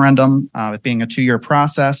bond referendum, it being a 2-year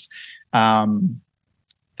process,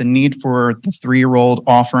 the need for the 3-year-old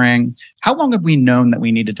offering. How long have we known that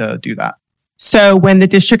we needed to do that? So when the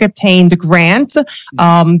district obtained the grant,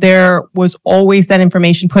 there was always that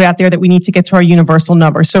information put out there that we need to get to our universal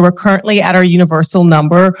number. So we're currently at our universal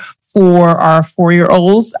number for our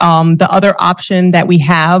 4-year-olds. The other option that we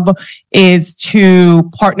have is to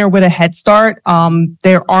partner with a Head Start.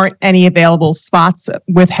 There aren't any available spots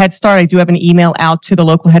with Head Start. I do have an email out to the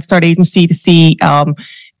local Head Start agency to see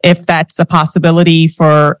if that's a possibility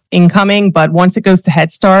for incoming. But once it goes to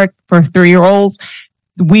Head Start for 3-year-olds,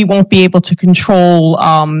 we won't be able to control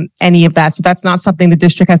any of that. So that's not something the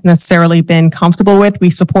district has necessarily been comfortable with.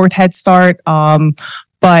 We support Head Start.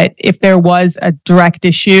 But if there was a direct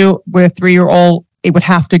issue with a 3-year-old, it would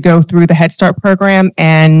have to go through the Head Start program.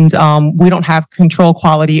 And we don't have control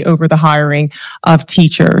quality over the hiring of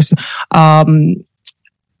teachers.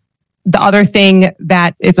 The other thing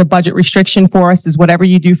that is a budget restriction for us is whatever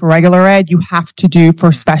you do for regular ed, you have to do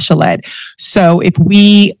for special ed. So if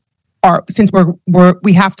we since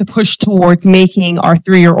we have to push towards making our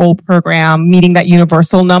 3-year-old program meeting that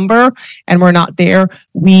universal number, and we're not there,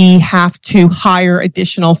 we have to hire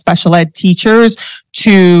additional special ed teachers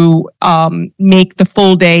to make the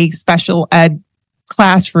full day special ed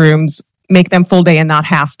classrooms, make them full day and not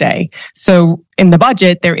half day. So in the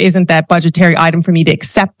budget, there isn't that budgetary item for me to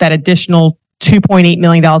accept that additional $2.8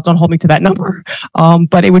 million. Don't hold me to that number.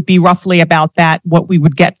 But it would be roughly about that, what we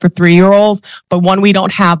would get for 3-year-olds. But one, we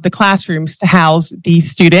don't have the classrooms to house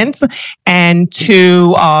these students. And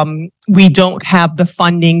 2, we don't have the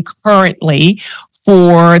funding currently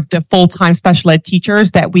for the full-time special ed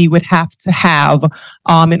teachers that we would have to have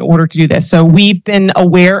in order to do this. So we've been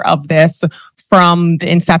aware of this from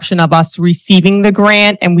the inception of us receiving the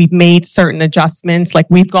grant, and we've made certain adjustments. Like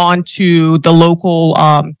we've gone to the local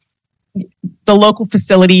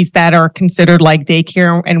facilities that are considered like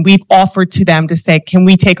daycare, and we've offered to them to say, can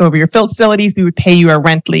we take over your facilities? We would pay you we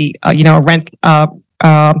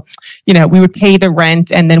would pay the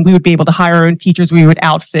rent, and then we would be able to hire our own teachers. We would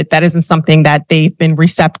outfit. That isn't something that they've been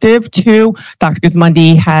receptive to. Dr.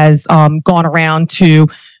 Gismondi has gone around to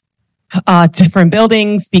different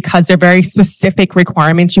buildings because they're very specific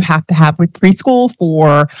requirements you have to have with preschool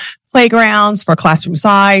for playgrounds, for classroom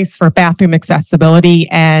size, for bathroom accessibility.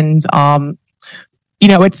 And,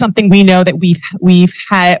 it's something we know that we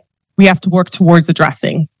have to work towards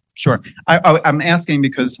addressing. Sure. I'm asking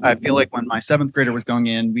because I feel like when my 7th grader was going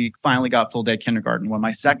in, we finally got full day kindergarten. When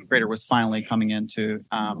my 2nd grader was finally coming into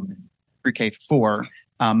pre-K 4,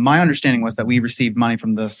 my understanding was that we received money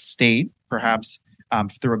from the state, perhaps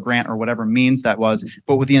through a grant or whatever means that was,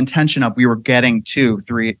 but with the intention of we were getting to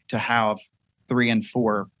have 3 and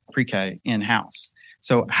 4 pre-K in-house.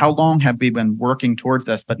 So how long have we been working towards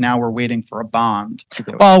this, but now we're waiting for a bond to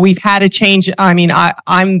do it? Well, we've had a change. I mean,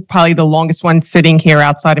 I'm probably the longest one sitting here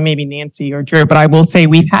outside of maybe Nancy or Drew, but I will say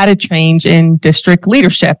we've had a change in district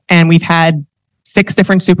leadership, and we've had 6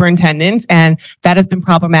 different superintendents, and that has been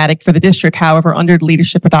problematic for the district. However, under the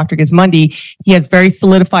leadership of Dr. Gismondi, he has very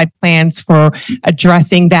solidified plans for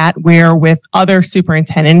addressing that, where with other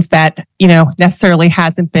superintendents that, necessarily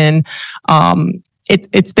hasn't been,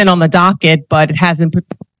 it's been on the docket, but it hasn't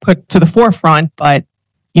put to the forefront. But,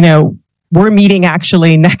 we're meeting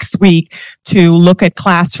actually next week to look at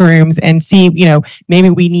classrooms and see, maybe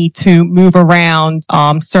we need to move around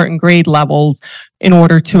certain grade levels in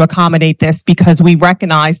order to accommodate this, because we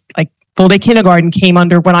recognize like full day kindergarten came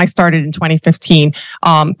under when I started in 2015.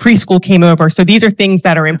 Preschool came over. So these are things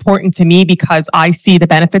that are important to me because I see the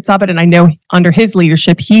benefits of it. And I know under his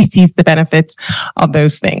leadership, he sees the benefits of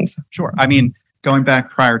those things. Sure. I mean, going back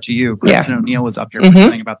prior to you, Kristen O'Neill was up here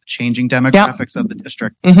presenting about the changing demographics of the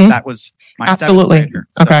district. That was my absolutely seventh grader.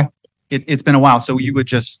 So okay. It's been a while. So you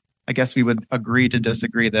would I guess we would agree to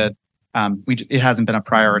disagree that it hasn't been a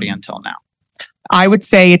priority until now. I would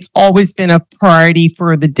say it's always been a priority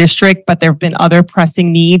for the district, but there have been other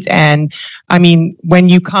pressing needs. And I mean, when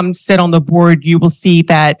you come sit on the board, you will see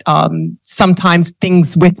that sometimes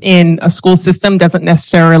things within a school system doesn't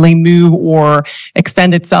necessarily move or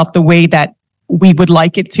extend itself the way that we would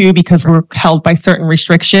like it to, because we're held by certain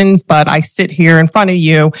restrictions. But I sit here in front of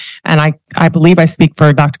you, and I believe I speak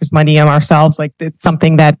for Dr. Gismondi and ourselves. Like, it's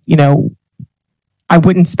something that, I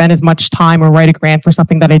wouldn't spend as much time or write a grant for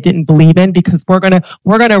something that I didn't believe in, because we're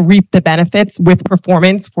gonna reap the benefits with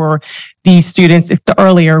performance for these students if the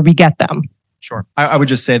earlier we get them. Sure. I would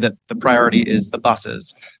just say that the priority is the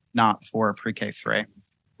buses, not for pre-K 3.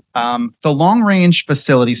 The long range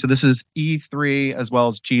facility. So this is E3 as well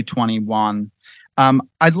as G21.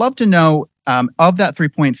 I'd love to know, of that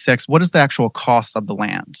 3.6, what is the actual cost of the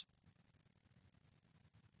land?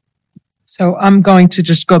 So I'm going to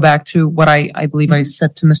just go back to what I believe I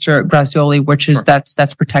said to Mr. Grazioli, which is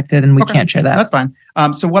that's protected and we can't share that. That's fine.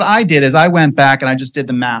 So what I did is I went back and I just did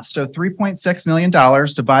the math. So $3.6 million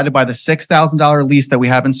divided by the $6,000 lease that we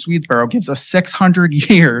have in Swedesboro gives us 600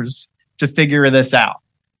 years to figure this out.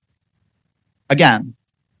 Again,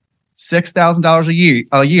 $6,000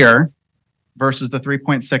 a year versus the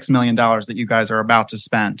 $3.6 million that you guys are about to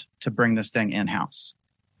spend to bring this thing in-house.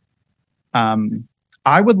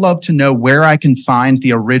 I would love to know where I can find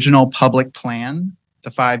the original public plan, the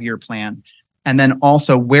 5-year plan, and then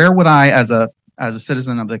also where would I, as a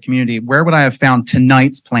citizen of the community, where would I have found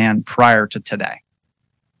tonight's plan prior to today?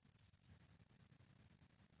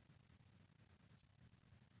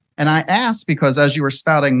 And I asked because as you were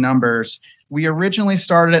spouting numbers, we originally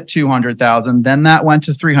started at $200,000, then that went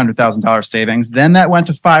to $300,000 savings, then that went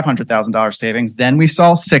to $500,000 savings, then we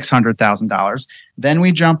saw $600,000, then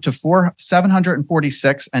we jumped to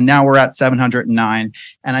 $746, and now we're at $709.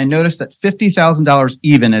 And I noticed that $50,000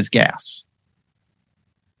 even is gas.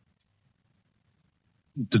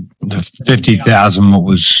 The 50,000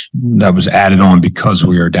 that was added on because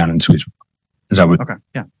we are down in Sweden. Is that what? Okay.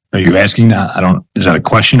 Yeah. Are you asking that? Is that a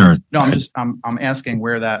question or? No, I'm asking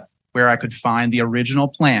where I could find the original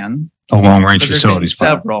plan. The long range facilities.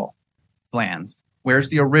 Several plans. Where's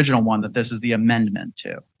the original one that this is the amendment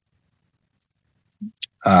to?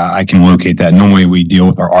 I can locate that. Normally we deal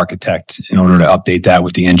with our architect in order to update that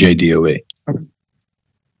with the NJDOE. Okay.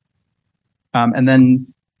 And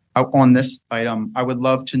then on this item, I would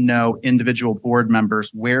love to know, individual board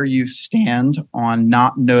members, where you stand on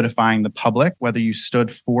not notifying the public, whether you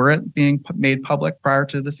stood for it being made public prior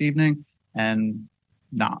to this evening and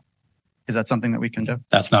not. Is that something that we can do?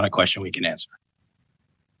 That's not a question we can answer.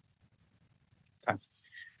 Okay.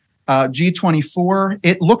 G24,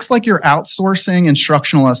 it looks like you're outsourcing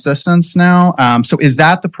instructional assistance now. So is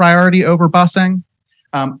that the priority over busing?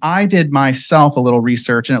 I did myself a little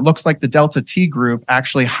research, and it looks like the Delta T group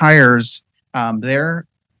actually hires their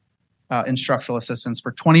instructional assistants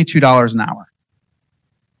for $22 an hour.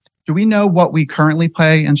 Do we know what we currently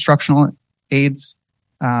pay instructional aides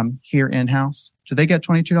here in-house? Do they get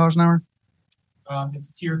 $22 an hour? It's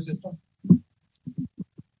a tiered system. I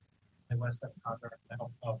don't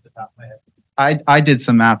know off the top of my head. I did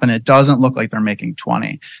some math, and it doesn't look like they're making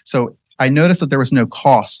 20. So I noticed that there was no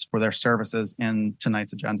costs for their services in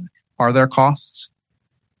tonight's agenda. Are there costs?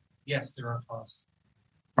 Yes, there are costs.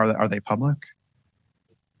 Are they public?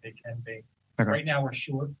 They can be. Okay. Right now we're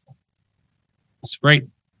short. That's right.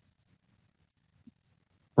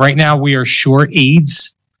 Right now we are short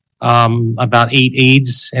aides. about 8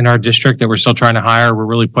 aides in our district that we're still trying to hire. We're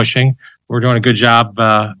really pushing. We're doing a good job.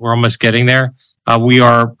 We're almost getting there. We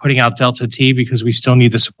are putting out Delta T because we still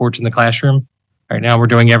need the support in the classroom. Right now, we're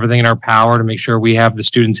doing everything in our power to make sure we have the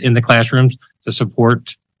students in the classrooms to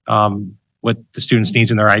support what the students'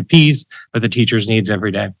 needs in their IPs, what the teachers' needs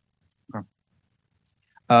every day.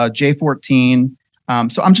 J14.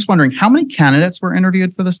 So I'm just wondering, how many candidates were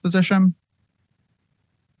interviewed for this position?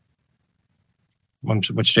 Which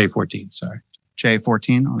J14? Sorry.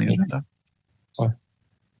 J14 on the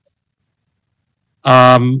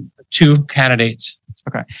agenda. 2 candidates.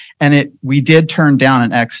 Okay. And we did turn down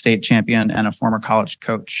an ex-state champion and a former college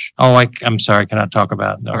coach. Oh, I'm sorry. I cannot talk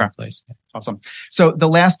about no place. Awesome. So the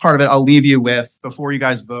last part of it, I'll leave you with before you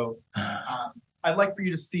guys vote. I'd like for you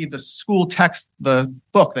to see the school text, the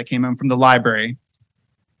book that came in from the library.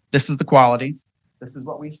 This is the quality. This is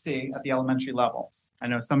what we see at the elementary level. I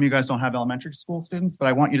know some of you guys don't have elementary school students, but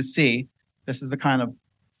I want you to see this is the kind of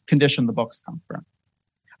condition the books come from.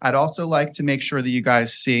 I'd also like to make sure that you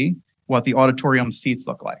guys see what the auditorium seats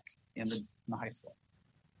look like in the high school.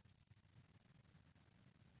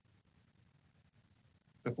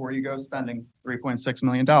 Before you go spending $3.6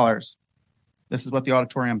 million, this is what the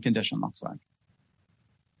auditorium condition looks like.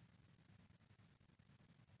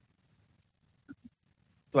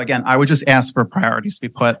 So again, I would just ask for priorities to be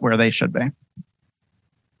put where they should be.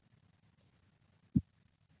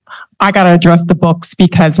 I got to address the books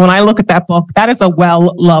because when I look at that book, that is a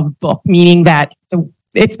well-loved book, meaning that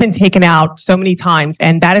it's been taken out so many times,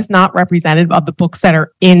 and that is not representative of the books that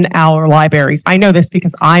are in our libraries. I know this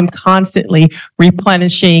because I'm constantly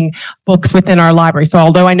replenishing books within our library. So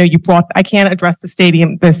although I know I can't address the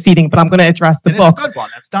seating, but I'm going to address the books. It's a good one.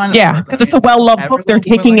 That's done. Yeah, because it's a well-loved book. They're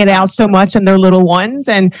taking it out so much, and they're little ones,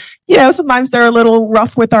 and sometimes they're a little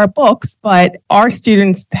rough with our books, but our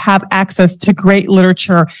students have access to great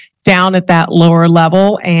literature down at that lower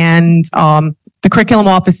level, and the curriculum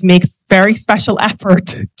office makes very special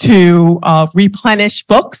effort to replenish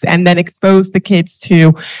books and then expose the kids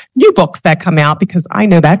to new books that come out, because I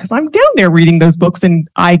know that because I'm down there reading those books and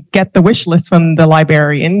I get the wish list from the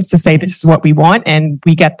librarians to say this is what we want, and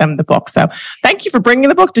we get them the book. So thank you for bringing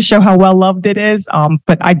the book to show how well loved it is.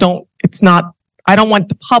 But I don't want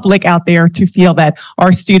the public out there to feel that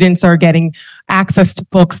our students are getting access to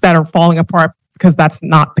books that are falling apart, because that's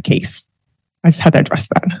not the case. I just had to address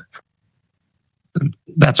that.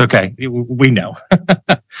 That's okay. We know.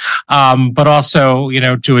 But also,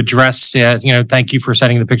 to address, thank you for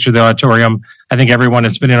sending the picture of the auditorium. I think everyone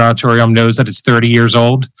that's been in an auditorium knows that it's 30 years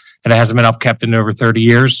old and it hasn't been upkept in over 30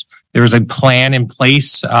 years. There is a plan in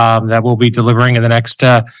place that we'll be delivering in the next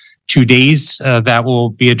 2 days that will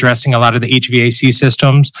be addressing a lot of the HVAC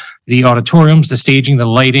systems, the auditoriums, the staging, the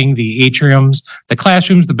lighting, the atriums, the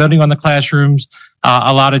classrooms, the building on the classrooms,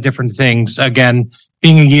 a lot of different things. Again,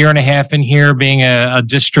 being a year and a half in here, being a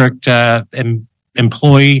district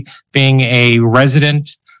employee, being a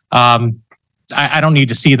resident, I don't need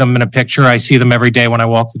to see them in a picture. I see them every day when I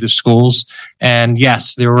walk through the schools. And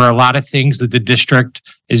yes, there are a lot of things that the district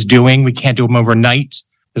is doing. We can't do them overnight.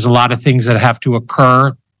 There's a lot of things that have to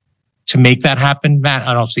occur to make that happen. Matt,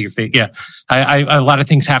 I don't see your face. Yeah, a lot of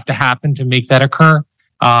things have to happen to make that occur.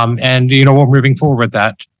 And we're moving forward with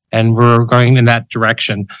that, and we're going in that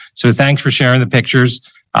direction. So thanks for sharing the pictures.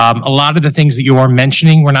 A lot of the things that you are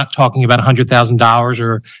mentioning, we're not talking about $100,000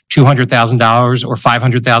 or $200,000 or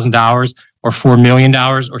 $500,000 or $4 million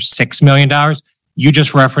or $6 million. You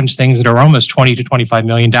just referenced things that are almost $20 to $25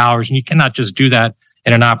 million, and you cannot just do that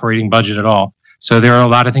in an operating budget at all. So there are a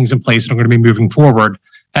lot of things in place that are going to be moving forward.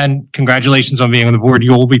 And congratulations on being on the board.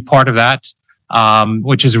 You will be part of that,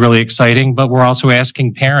 which is really exciting. But we're also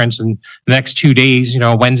asking parents in the next 2 days,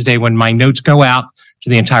 Wednesday, when my notes go out to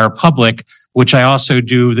the entire public, which I also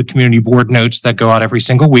do the community board notes that go out every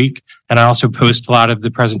single week. And I also post a lot of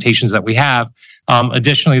the presentations that we have.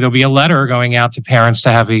 Additionally, there'll be a letter going out to parents to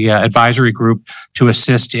have a advisory group to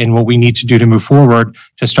assist in what we need to do to move forward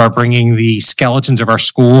to start bringing the skeletons of our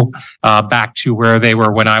school back to where they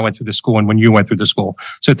were when I went through the school and when you went through the school.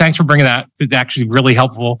 So thanks for bringing that. It's actually really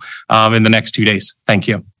helpful in the next 2 days. Thank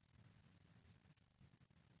you.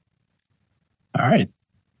 All right.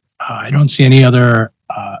 I don't see any other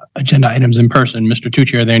agenda items in person. Mr.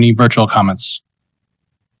 Tucci, are there any virtual comments?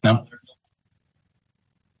 No?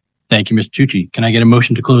 Thank you, Mr. Tucci. Can I get a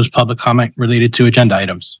motion to close public comment related to agenda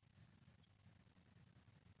items?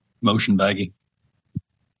 Motion, Baggy.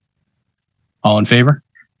 All in favor?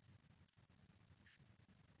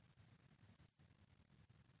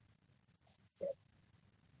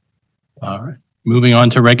 All right. Moving on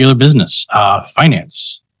to regular business.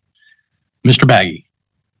 Finance. Mr. Baggy.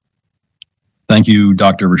 Thank you,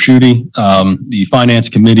 Dr. Raschuti. The Finance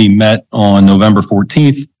Committee met on November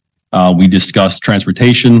 14th. We discussed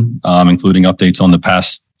transportation, including updates on the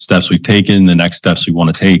past steps we've taken, the next steps we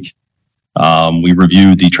want to take. We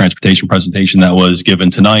reviewed the transportation presentation that was given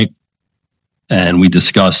tonight, and we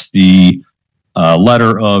discussed the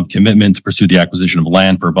letter of commitment to pursue the acquisition of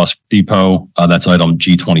land for a bus depot. That's item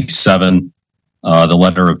G27. The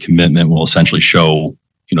letter of commitment will essentially show,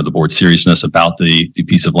 the board's seriousness about the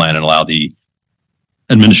piece of land and allow the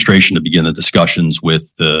administration to begin the discussions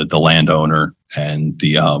with the landowner and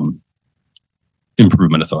the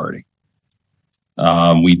improvement authority.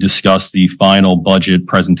 We discussed the final budget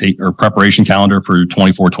preparation calendar for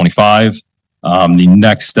 24-25. The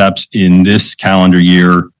next steps in this calendar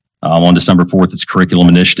year, on December 4th, it's curriculum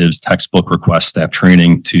initiatives, textbook requests, staff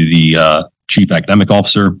training to the chief academic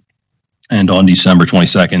officer. And on December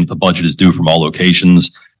 22nd, the budget is due from all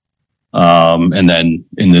locations. And then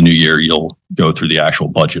in the new year, you'll go through the actual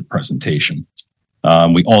budget presentation.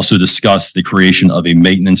 We also discussed the creation of a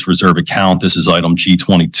maintenance reserve account. This is item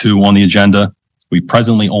G22 on the agenda. We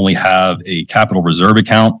presently only have a capital reserve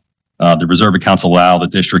account. The reserve accounts allow the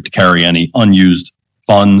district to carry any unused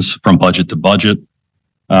funds from budget to budget.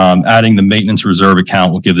 Adding the maintenance reserve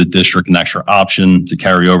account will give the district an extra option to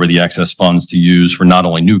carry over the excess funds to use for not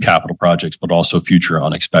only new capital projects, but also future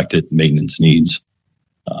unexpected maintenance needs.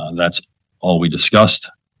 That's all we discussed.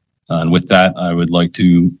 And with that, I would like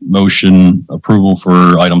to motion approval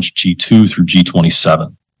for items G2 through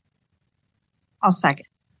G27. I'll second.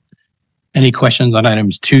 Any questions on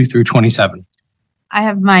items 2 through 27? I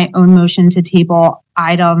have my own motion to table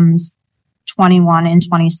items 21 and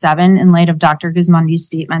 27 in light of Dr. Gismondi's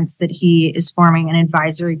statements that he is forming an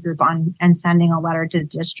advisory group on and sending a letter to the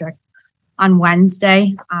district on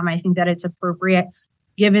Wednesday. I think that it's appropriate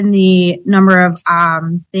given the number of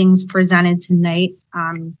things presented tonight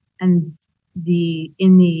and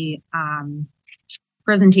in the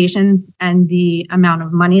presentation and the amount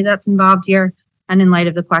of money that's involved here. And in light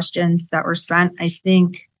of the questions that were spent, I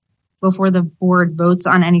think before the board votes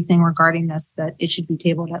on anything regarding this, that it should be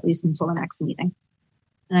tabled at least until the next meeting.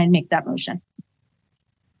 And I'd make that motion.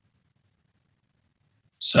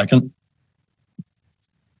 Second.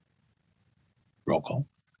 Roll call.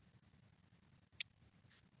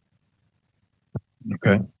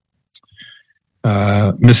 Okay.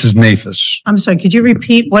 Mrs. Nafis. I'm sorry, could you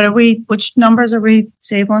repeat? Which numbers are we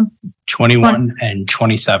tabling? 21 and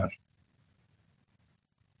 27.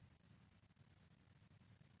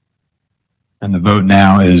 And the vote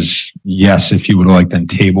now is yes if you would like them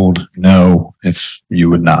tabled, no if you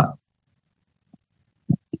would not.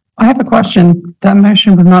 I have a question. That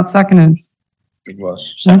motion was not seconded. It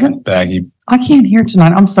was. Was it? Baggy. I can't hear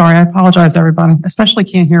tonight. I'm sorry. I apologize, everybody. Especially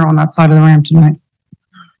can't hear on that side of the ramp tonight.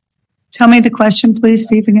 Tell me the question, please,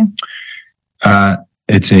 Steve, again.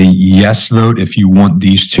 It's a yes vote if you want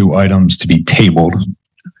these two items to be tabled.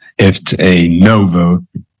 It's a no vote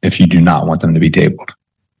if you do not want them to be tabled.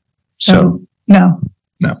 So no.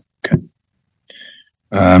 Okay.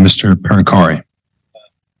 Mr. Pernicari.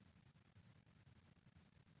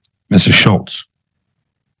 Mrs. Schultz.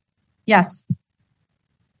 Yes.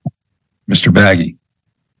 Mr. Baggy.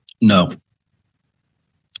 No.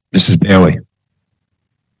 Mrs. Bailey.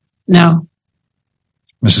 No.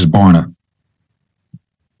 Mrs. Barna.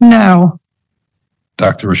 No.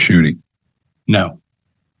 Dr. Raschuti. No.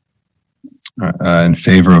 In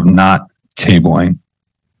favor of not tabling.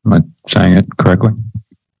 Am I saying it correctly?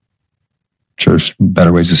 Sure, there's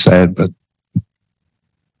better ways to say it, but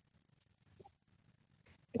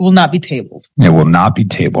It will not be tabled. it will not be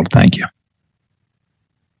tabled. Thank you.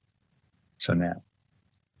 So now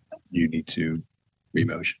you need to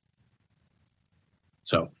Remotion.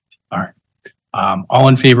 So, all right. All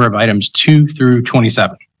in favor of items 2 through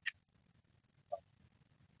 27?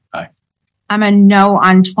 I'm a no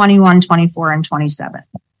on 21, 24, and 27.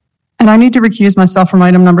 And I need to recuse myself from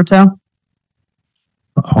item number 2.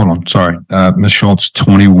 hold on. Sorry. Ms. Schultz,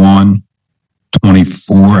 21,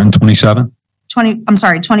 24, and 27.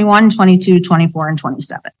 21, 22, 24, and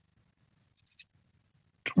 27.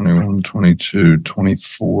 21, 22,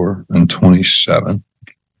 24, and 27.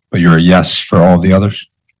 But you're a yes for all the others?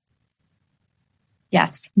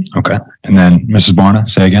 Yes. Okay. And then Mrs. Barna,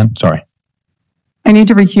 say again. Sorry. I need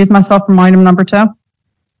to recuse myself from item number 2.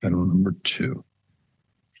 Item number 2.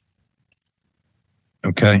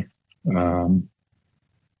 Okay. All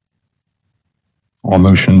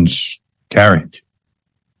motions carried.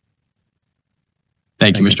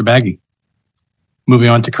 Thank you, Mr. Baggy. Moving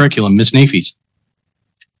on to curriculum, Ms. Nafis.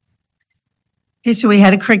 Okay, so we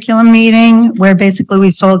had a curriculum meeting where basically we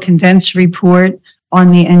saw a condensed report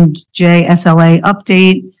on the NJSLA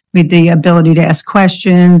update. with the ability to ask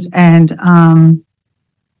questions, and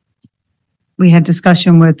we had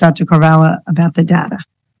discussion with Dr. Carvalho about the data.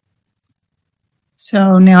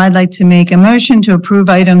 So now I'd like to make a motion to approve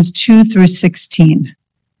items 2 through 16.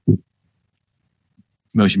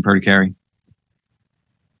 Motion per to carry.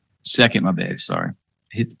 Second, my bad. Sorry.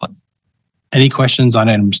 Hit the button. Any questions on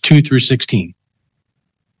items 2 through 16?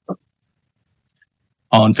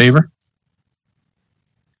 All in favor?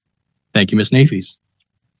 Thank you, Ms. Nafis.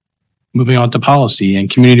 Moving on to policy and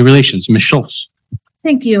community relations, Ms. Schultz.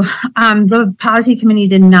 Thank you. The policy committee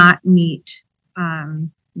did not meet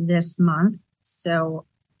this month, so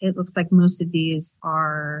it looks like most of these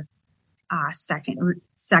are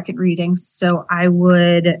second readings. So I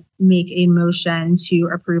would make a motion to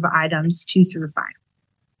approve items 2 through 5.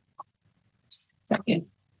 Second.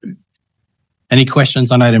 Any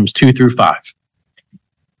questions on items 2 through 5?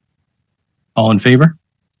 All in favor?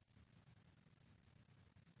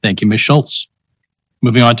 Thank you, Ms. Schultz.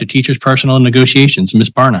 Moving on to teachers' personnel and negotiations, Ms.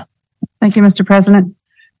 Barna. Thank you, Mr. President.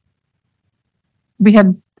 We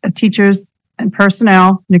had a teachers and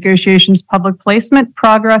personnel negotiations public placement,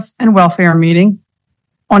 progress, and welfare meeting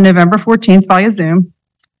on November 14th via Zoom.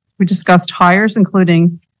 We discussed hires,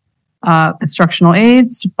 including instructional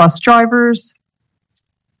aides, bus drivers,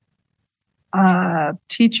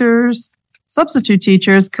 teachers, substitute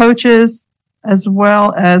teachers, coaches, as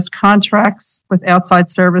well as contracts with outside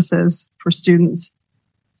services for students.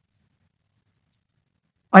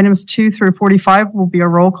 Items 2 through 45 will be a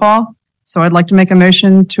roll call. So I'd like to make a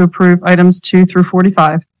motion to approve items 2 through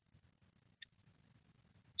 45.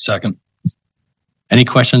 Second. Any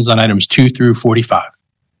questions on items 2 through 45?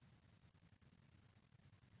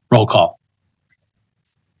 Roll call.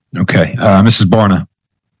 Okay. Mrs. Barna,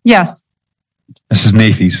 Yes. Mrs.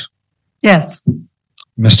 Nafis, Yes.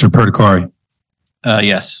 Mr. Perticari,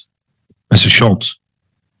 Yes. Mrs. Schultz,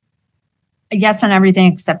 Yes on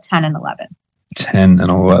everything except 10 and 11. 10 and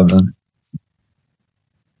 11.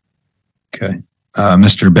 Okay.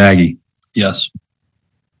 Mr. Baggy, Yes.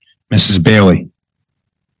 Mrs. Bailey,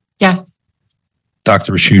 Yes.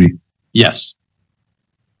 Dr. Raschuti. Yes.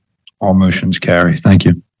 All motions carry. Thank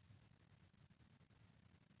you.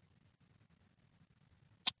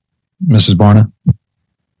 Mrs. Barna.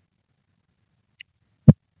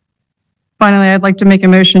 Finally, I'd like to make a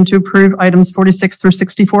motion to approve items 46 through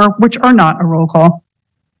 64, which are not a roll call.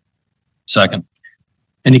 Second.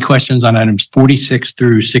 Any questions on items 46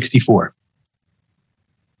 through 64?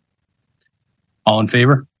 All in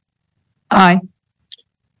favor? Aye.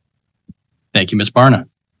 Thank you, Ms. Barna.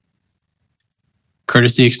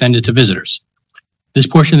 Courtesy extended to visitors. This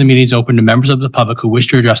portion of the meeting is open to members of the public who wish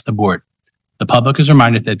to address the board. The public is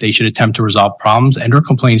reminded that they should attempt to resolve problems and/or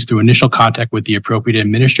complaints through initial contact with the appropriate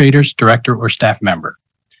administrators, director, or staff member.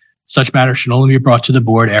 Such matters should only be brought to the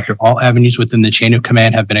board after all avenues within the chain of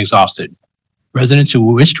command have been exhausted. Residents who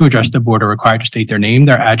wish to address the board are required to state their name,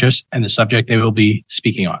 their address, and the subject they will be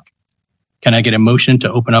speaking on. Can I get a motion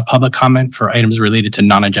to open up public comment for items related to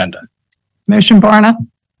non-agenda? Motion Barna.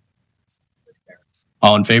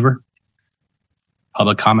 All in favor?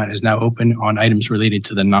 Public comment is now open on items related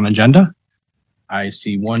to the non-agenda. I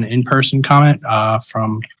see one in-person comment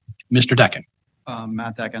from Mr. Decken.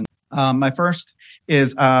 Matt Decken. My first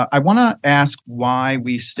is I want to ask why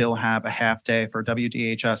we still have a half day for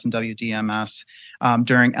WDHS and WDMS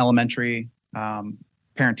during elementary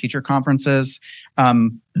parent-teacher conferences.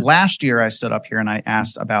 Last year, I stood up here and I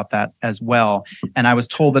asked about that as well. And I was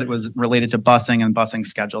told that it was related to busing and busing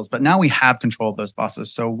schedules. But now we have control of those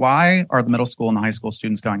buses. So why are the middle school and the high school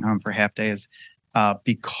students going home for half days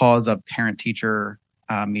because of parent-teacher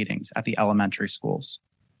meetings at the elementary schools?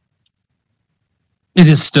 It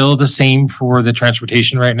is still the same for the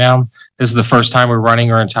transportation right now. This is the first time we're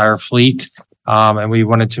running our entire fleet. And we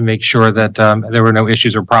wanted to make sure that there were no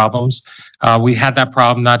issues or problems. We had that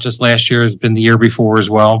problem not just last year, it's been the year before as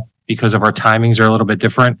well, because of our timings are a little bit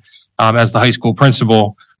different. As the high school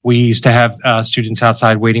principal, we used to have students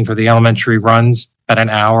outside waiting for the elementary runs at an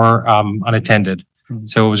hour unattended. Mm-hmm.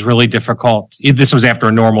 So it was really difficult. This was after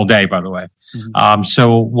a normal day, by the way. Mm-hmm.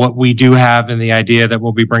 So what we do have in the idea that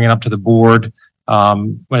we'll be bringing up to the board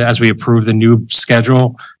as we approve the new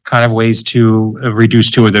schedule, kind of ways to reduce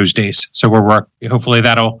 2 of those days. So hopefully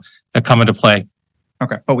that'll come into play.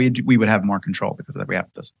 Okay, but we would have more control because we have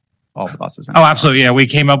all the buses. Oh, absolutely. Yeah, we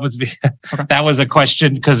came up with that was a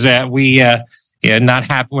question because we're not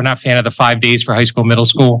a fan of the 5 days for high school, middle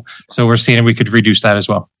school. So we're seeing if we could reduce that as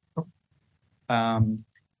well.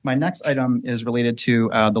 My next item is related to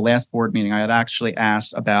the last board meeting. I had actually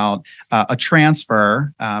asked about a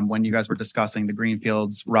transfer when you guys were discussing the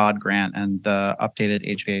Greenfields ROD grant and the updated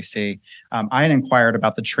HVAC. I had inquired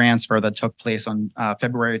about the transfer that took place on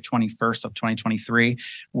February 21st of 2023,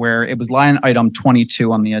 where it was line item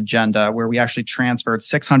 22 on the agenda, where we actually transferred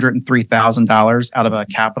 $603,000 out of a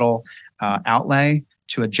capital outlay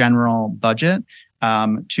to a general budget.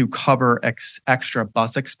 To cover extra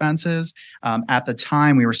bus expenses. At the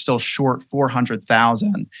time, we were still short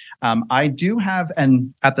 400,000. I do have,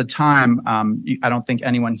 and at the time, I don't think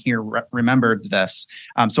anyone here remembered this.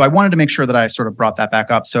 So I wanted to make sure that I sort of brought that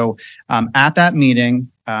back up. So at that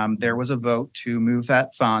meeting, there was a vote to move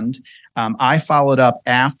that fund. I followed up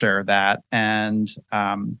after that, and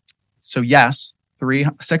so yes.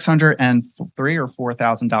 $603,000 or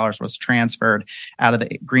 $4,000 was transferred out of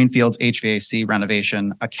the Greenfields HVAC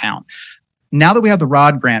renovation account. Now that we have the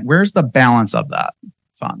ROD grant, where's the balance of that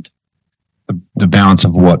fund? The balance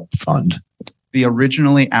of what fund? The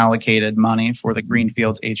originally allocated money for the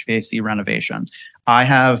Greenfields HVAC renovation. I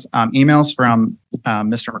have emails from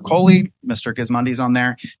Mr. McCauley, Mr. Gismondi's on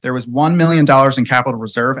there. There was $1 million in capital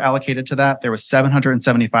reserve allocated to that. There was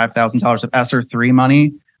 $775,000 of ESSER 3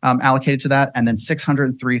 money allocated to that, and then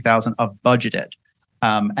 $603,000 of budgeted.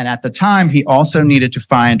 And at the time, he also needed to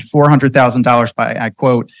find $400,000 by, I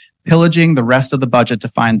quote, pillaging the rest of the budget to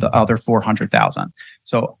find the other $400,000.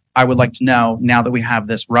 So I would like to know, now that we have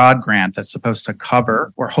this ROD grant that's supposed to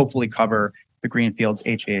cover, or hopefully cover, the Greenfields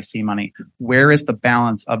HVAC money, where is the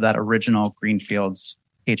balance of that original Greenfields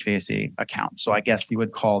HVAC account? So I guess you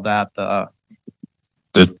would call that the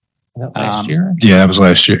last year? Yeah, that was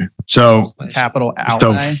last year. So capital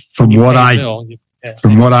outlay. So from what I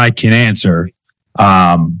can answer, there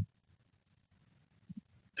are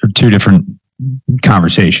two different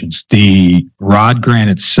conversations. The ROD grant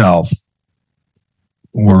itself,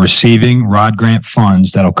 we're receiving ROD grant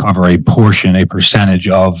funds that'll cover a percentage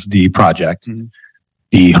of the project. Mm-hmm.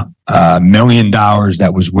 The $1 million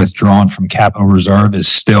that was withdrawn from capital reserve is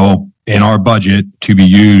still in our budget to be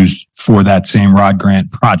used for that same ROD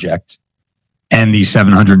grant project. And the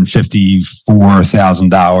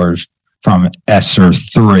 $754,000 from ESSER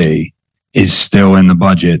 3 is still in the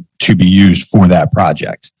budget to be used for that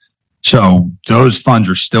project. So those funds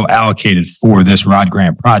are still allocated for this ROD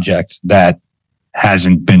grant project that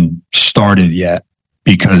hasn't been started yet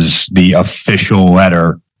because the official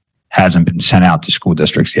letter hasn't been sent out to school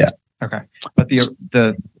districts yet. Okay. But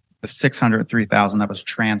the $603,000 that was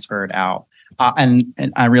transferred out, and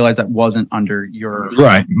I realize that wasn't under your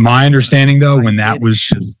right. My understanding though, when that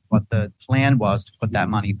was what the plan was to put that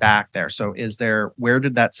money back there. So where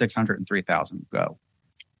did that $603,000 go?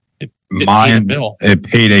 It paid a bill. It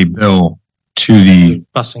paid a bill to the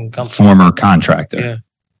busing company. Former contractor. Yeah.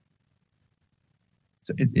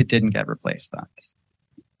 So it didn't get replaced then.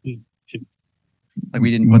 Like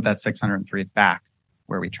we didn't put that 603 back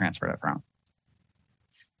where we transferred it from.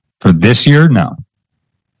 For this year, no.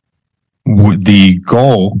 The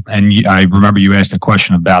goal, and I remember you asked a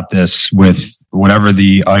question about this with whatever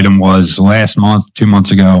the item was last month, 2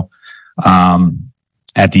 months ago.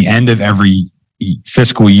 At the end of every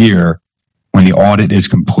fiscal year, when the audit is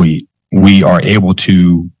complete, we are able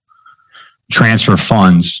to transfer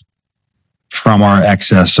funds from our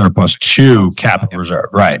excess surplus to capital reserve.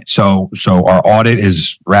 Right. So our audit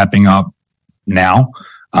is wrapping up now.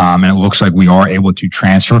 And it looks like we are able to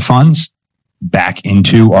transfer funds back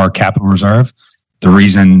into our capital reserve. The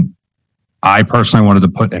reason I personally wanted to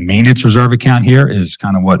put a maintenance reserve account here is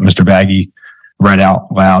kind of what Mr. Baggy read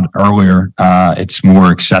out loud earlier. It's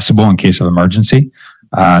more accessible in case of emergency.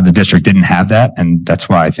 The district didn't have that, and that's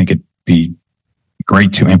why I think it'd be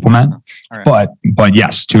great to implement. Right. But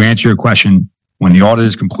yes, to answer your question, when the audit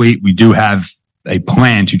is complete, we do have a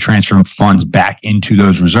plan to transfer funds back into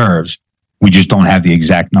those reserves. We just don't have the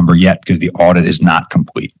exact number yet because the audit is not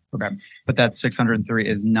complete. Okay. But that 603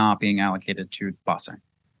 is not being allocated to busing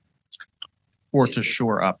or to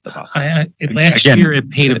shore up the busing. Last year, it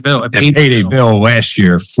paid a bill. It paid a bill last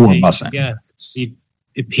year for busing. Yeah.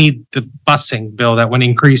 It paid the busing bill that when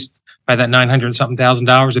increased by that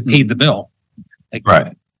 $900,000. It paid the bill.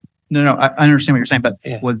 Right. No, I understand what you're saying, but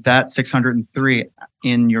was that 603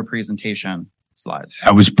 in your presentation slides?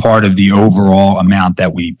 That was part of the overall amount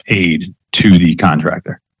that we paid to the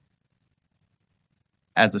contractor.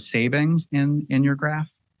 As a savings in your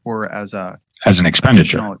graph or as an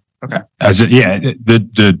expenditure? Okay.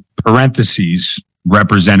 The parentheses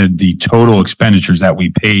represented the total expenditures that we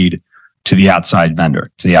paid to the outside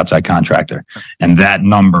vendor, to the outside contractor. And that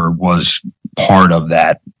number was part of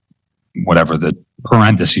that, whatever the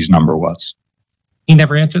parentheses number was. He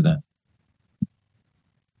never answered that.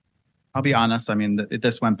 I'll be honest. I mean,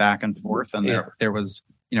 this went back and forth, and Yeah. there was,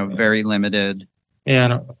 very limited Yeah, I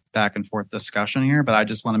don't- back and forth discussion here. But I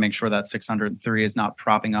just want to make sure that 603 is not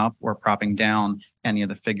propping up or propping down any of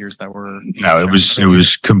the figures that were. No, it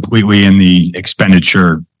was completely in the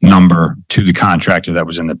expenditure number to the contractor that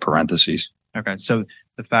was in the parentheses. Okay, so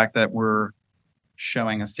the fact that we're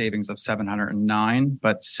showing a savings of 709,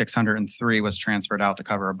 but 603 was transferred out to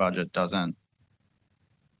cover a budget I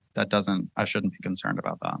shouldn't be concerned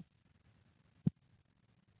about that.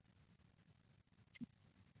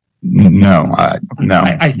 No, no.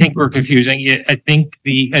 I think we're confusing it. I think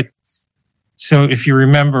so if you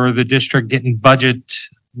remember, the district didn't budget.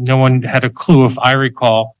 No one had a clue. If I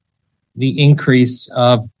recall, the increase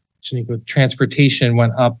of transportation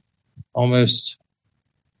went up almost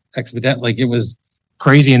exponentially. Like it was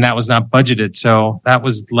crazy, and that was not budgeted. So that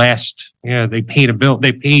was they paid a bill.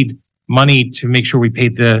 They paid money to make sure we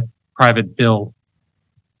paid the private bill.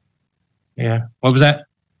 Yeah. What was that?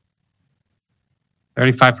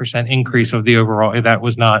 35% increase of the overall. That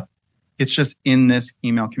was not. It's just in this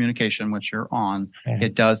email communication, which you're on,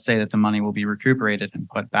 it does say that the money will be recuperated and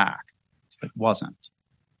put back. It wasn't.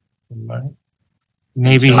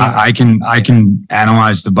 Maybe I can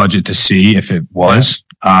analyze the budget to see if it was.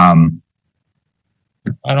 I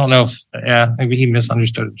don't know maybe he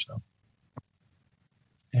misunderstood himself.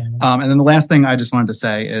 And then the last thing I just wanted to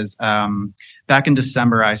say is back in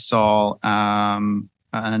December, I saw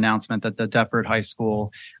an announcement that the Deptford High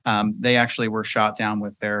School, they actually were shot down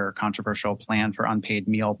with their controversial plan for unpaid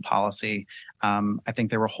meal policy. I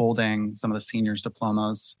think they were holding some of the seniors'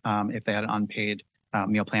 diplomas if they had an unpaid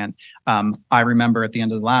meal plan. I remember at the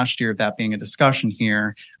end of last year that being a discussion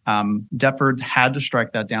here. Deptford had to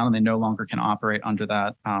strike that down, and they no longer can operate under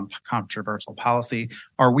that controversial policy.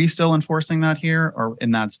 Are we still enforcing that here,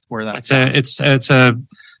 that's where that's? It's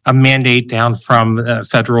a mandate down from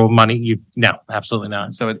federal money. No, absolutely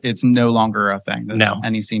not. So it's no longer a thing. No,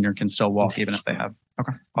 any senior can still walk even if they have.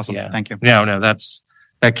 Okay, awesome. Yeah. Thank you. No,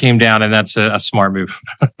 that came down, and that's a smart move.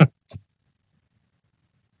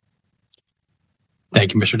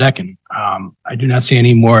 Thank you, Mr. Decken. I do not see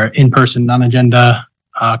any more in-person non-agenda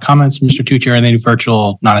comments. Mr. Tucci, are there any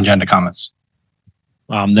virtual non-agenda comments?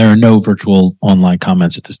 There are no virtual online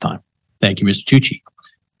comments at this time. Thank you, Mr. Tucci.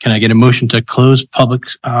 Can I get a motion to close public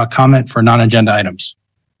comment for non-agenda items?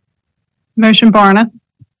 Motion Barna.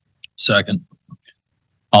 Second.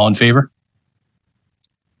 All in favor?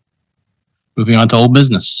 Moving on to old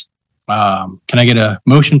business. Can I get a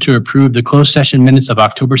motion to approve the closed session minutes of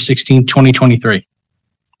October 16, 2023?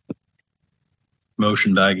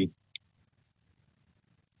 Motion, Baggy.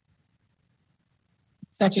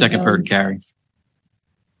 Second, Bird Carry.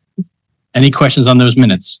 Any questions on those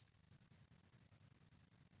minutes?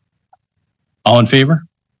 All in favor?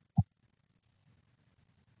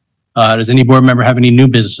 Does any board member have any new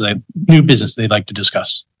business they'd like to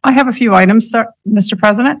discuss? I have a few items, sir, Mr.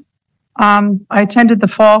 President. I attended the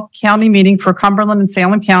fall county meeting for Cumberland and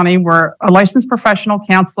Salem County, where a licensed professional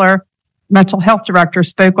counselor, mental health director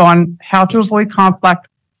spoke on how to avoid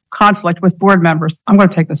conflict with board members. I'm going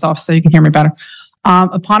to take this off so you can hear me better.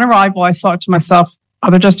 Upon arrival, I thought to myself,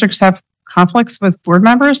 other districts have conflicts with board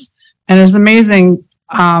members, and it's amazing.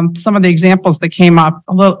 Some of the examples that came up,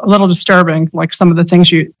 a little disturbing, like some of the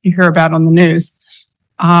things you hear about on the news.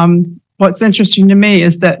 What's interesting to me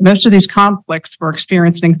is that most of these conflicts were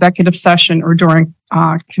experienced in executive session or during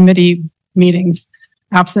committee meetings,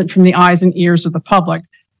 absent from the eyes and ears of the public.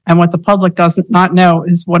 And what the public does not know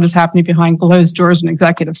is what is happening behind closed doors in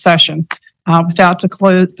executive session, without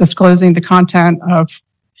disclosing the content of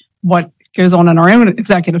what goes on in our own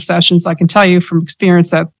executive sessions. I can tell you from experience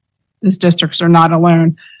that these districts are not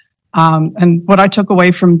alone. And what I took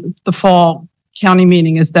away from the fall county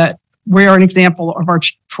meeting is that we are an example of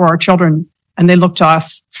for our children, and they look to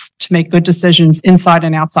us to make good decisions inside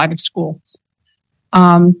and outside of school.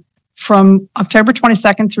 From October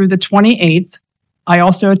 22nd through the 28th, I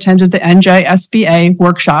also attended the NJSBA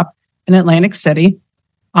workshop in Atlantic City.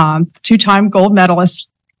 Two-time gold medalist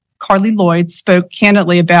Carly Lloyd spoke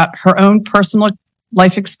candidly about her own personal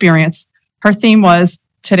life experience. Her theme was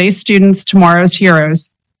Today's Students, Tomorrow's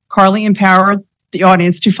Heroes. Carly empowered the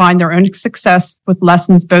audience to find their own success with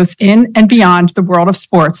lessons both in and beyond the world of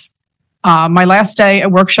sports. My last day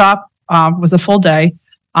at workshop was a full day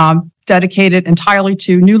dedicated entirely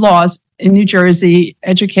to new laws in New Jersey,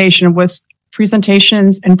 education with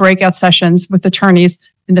presentations and breakout sessions with attorneys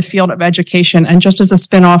in the field of education. And just as a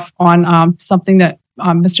spinoff on something that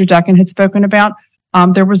Mr. Decken had spoken about,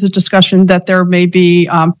 there was a discussion that there may be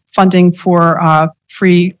funding for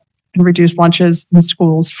free and reduced lunches in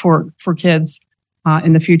schools for kids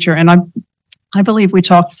in the future. And I believe we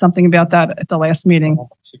talked something about that at the last meeting.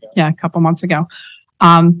 Yeah, a couple months ago.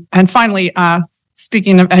 And finally,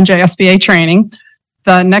 speaking of NJSBA training,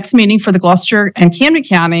 the next meeting for the Gloucester and Camden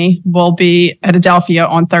County will be at Adelphia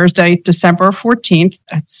on Thursday, December 14th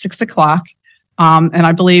at 6:00. And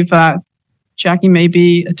I believe Jackie may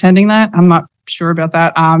be attending that. I'm not sure about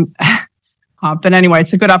that. But anyway,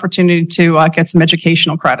 it's a good opportunity to get some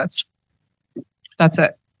educational credits. That's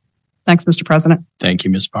it. Thanks, Mr. President. Thank you,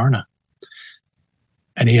 Ms. Barna.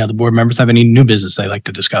 Any other board members have any new business they'd like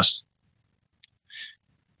to discuss?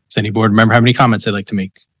 Does any board member have any comments they'd like to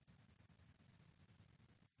make?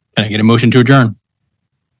 Can I get a motion to adjourn?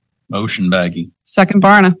 Motion, Baggy. Second,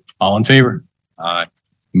 Barna. All in favor? Aye.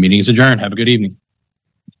 Meeting is adjourned. Have a good evening.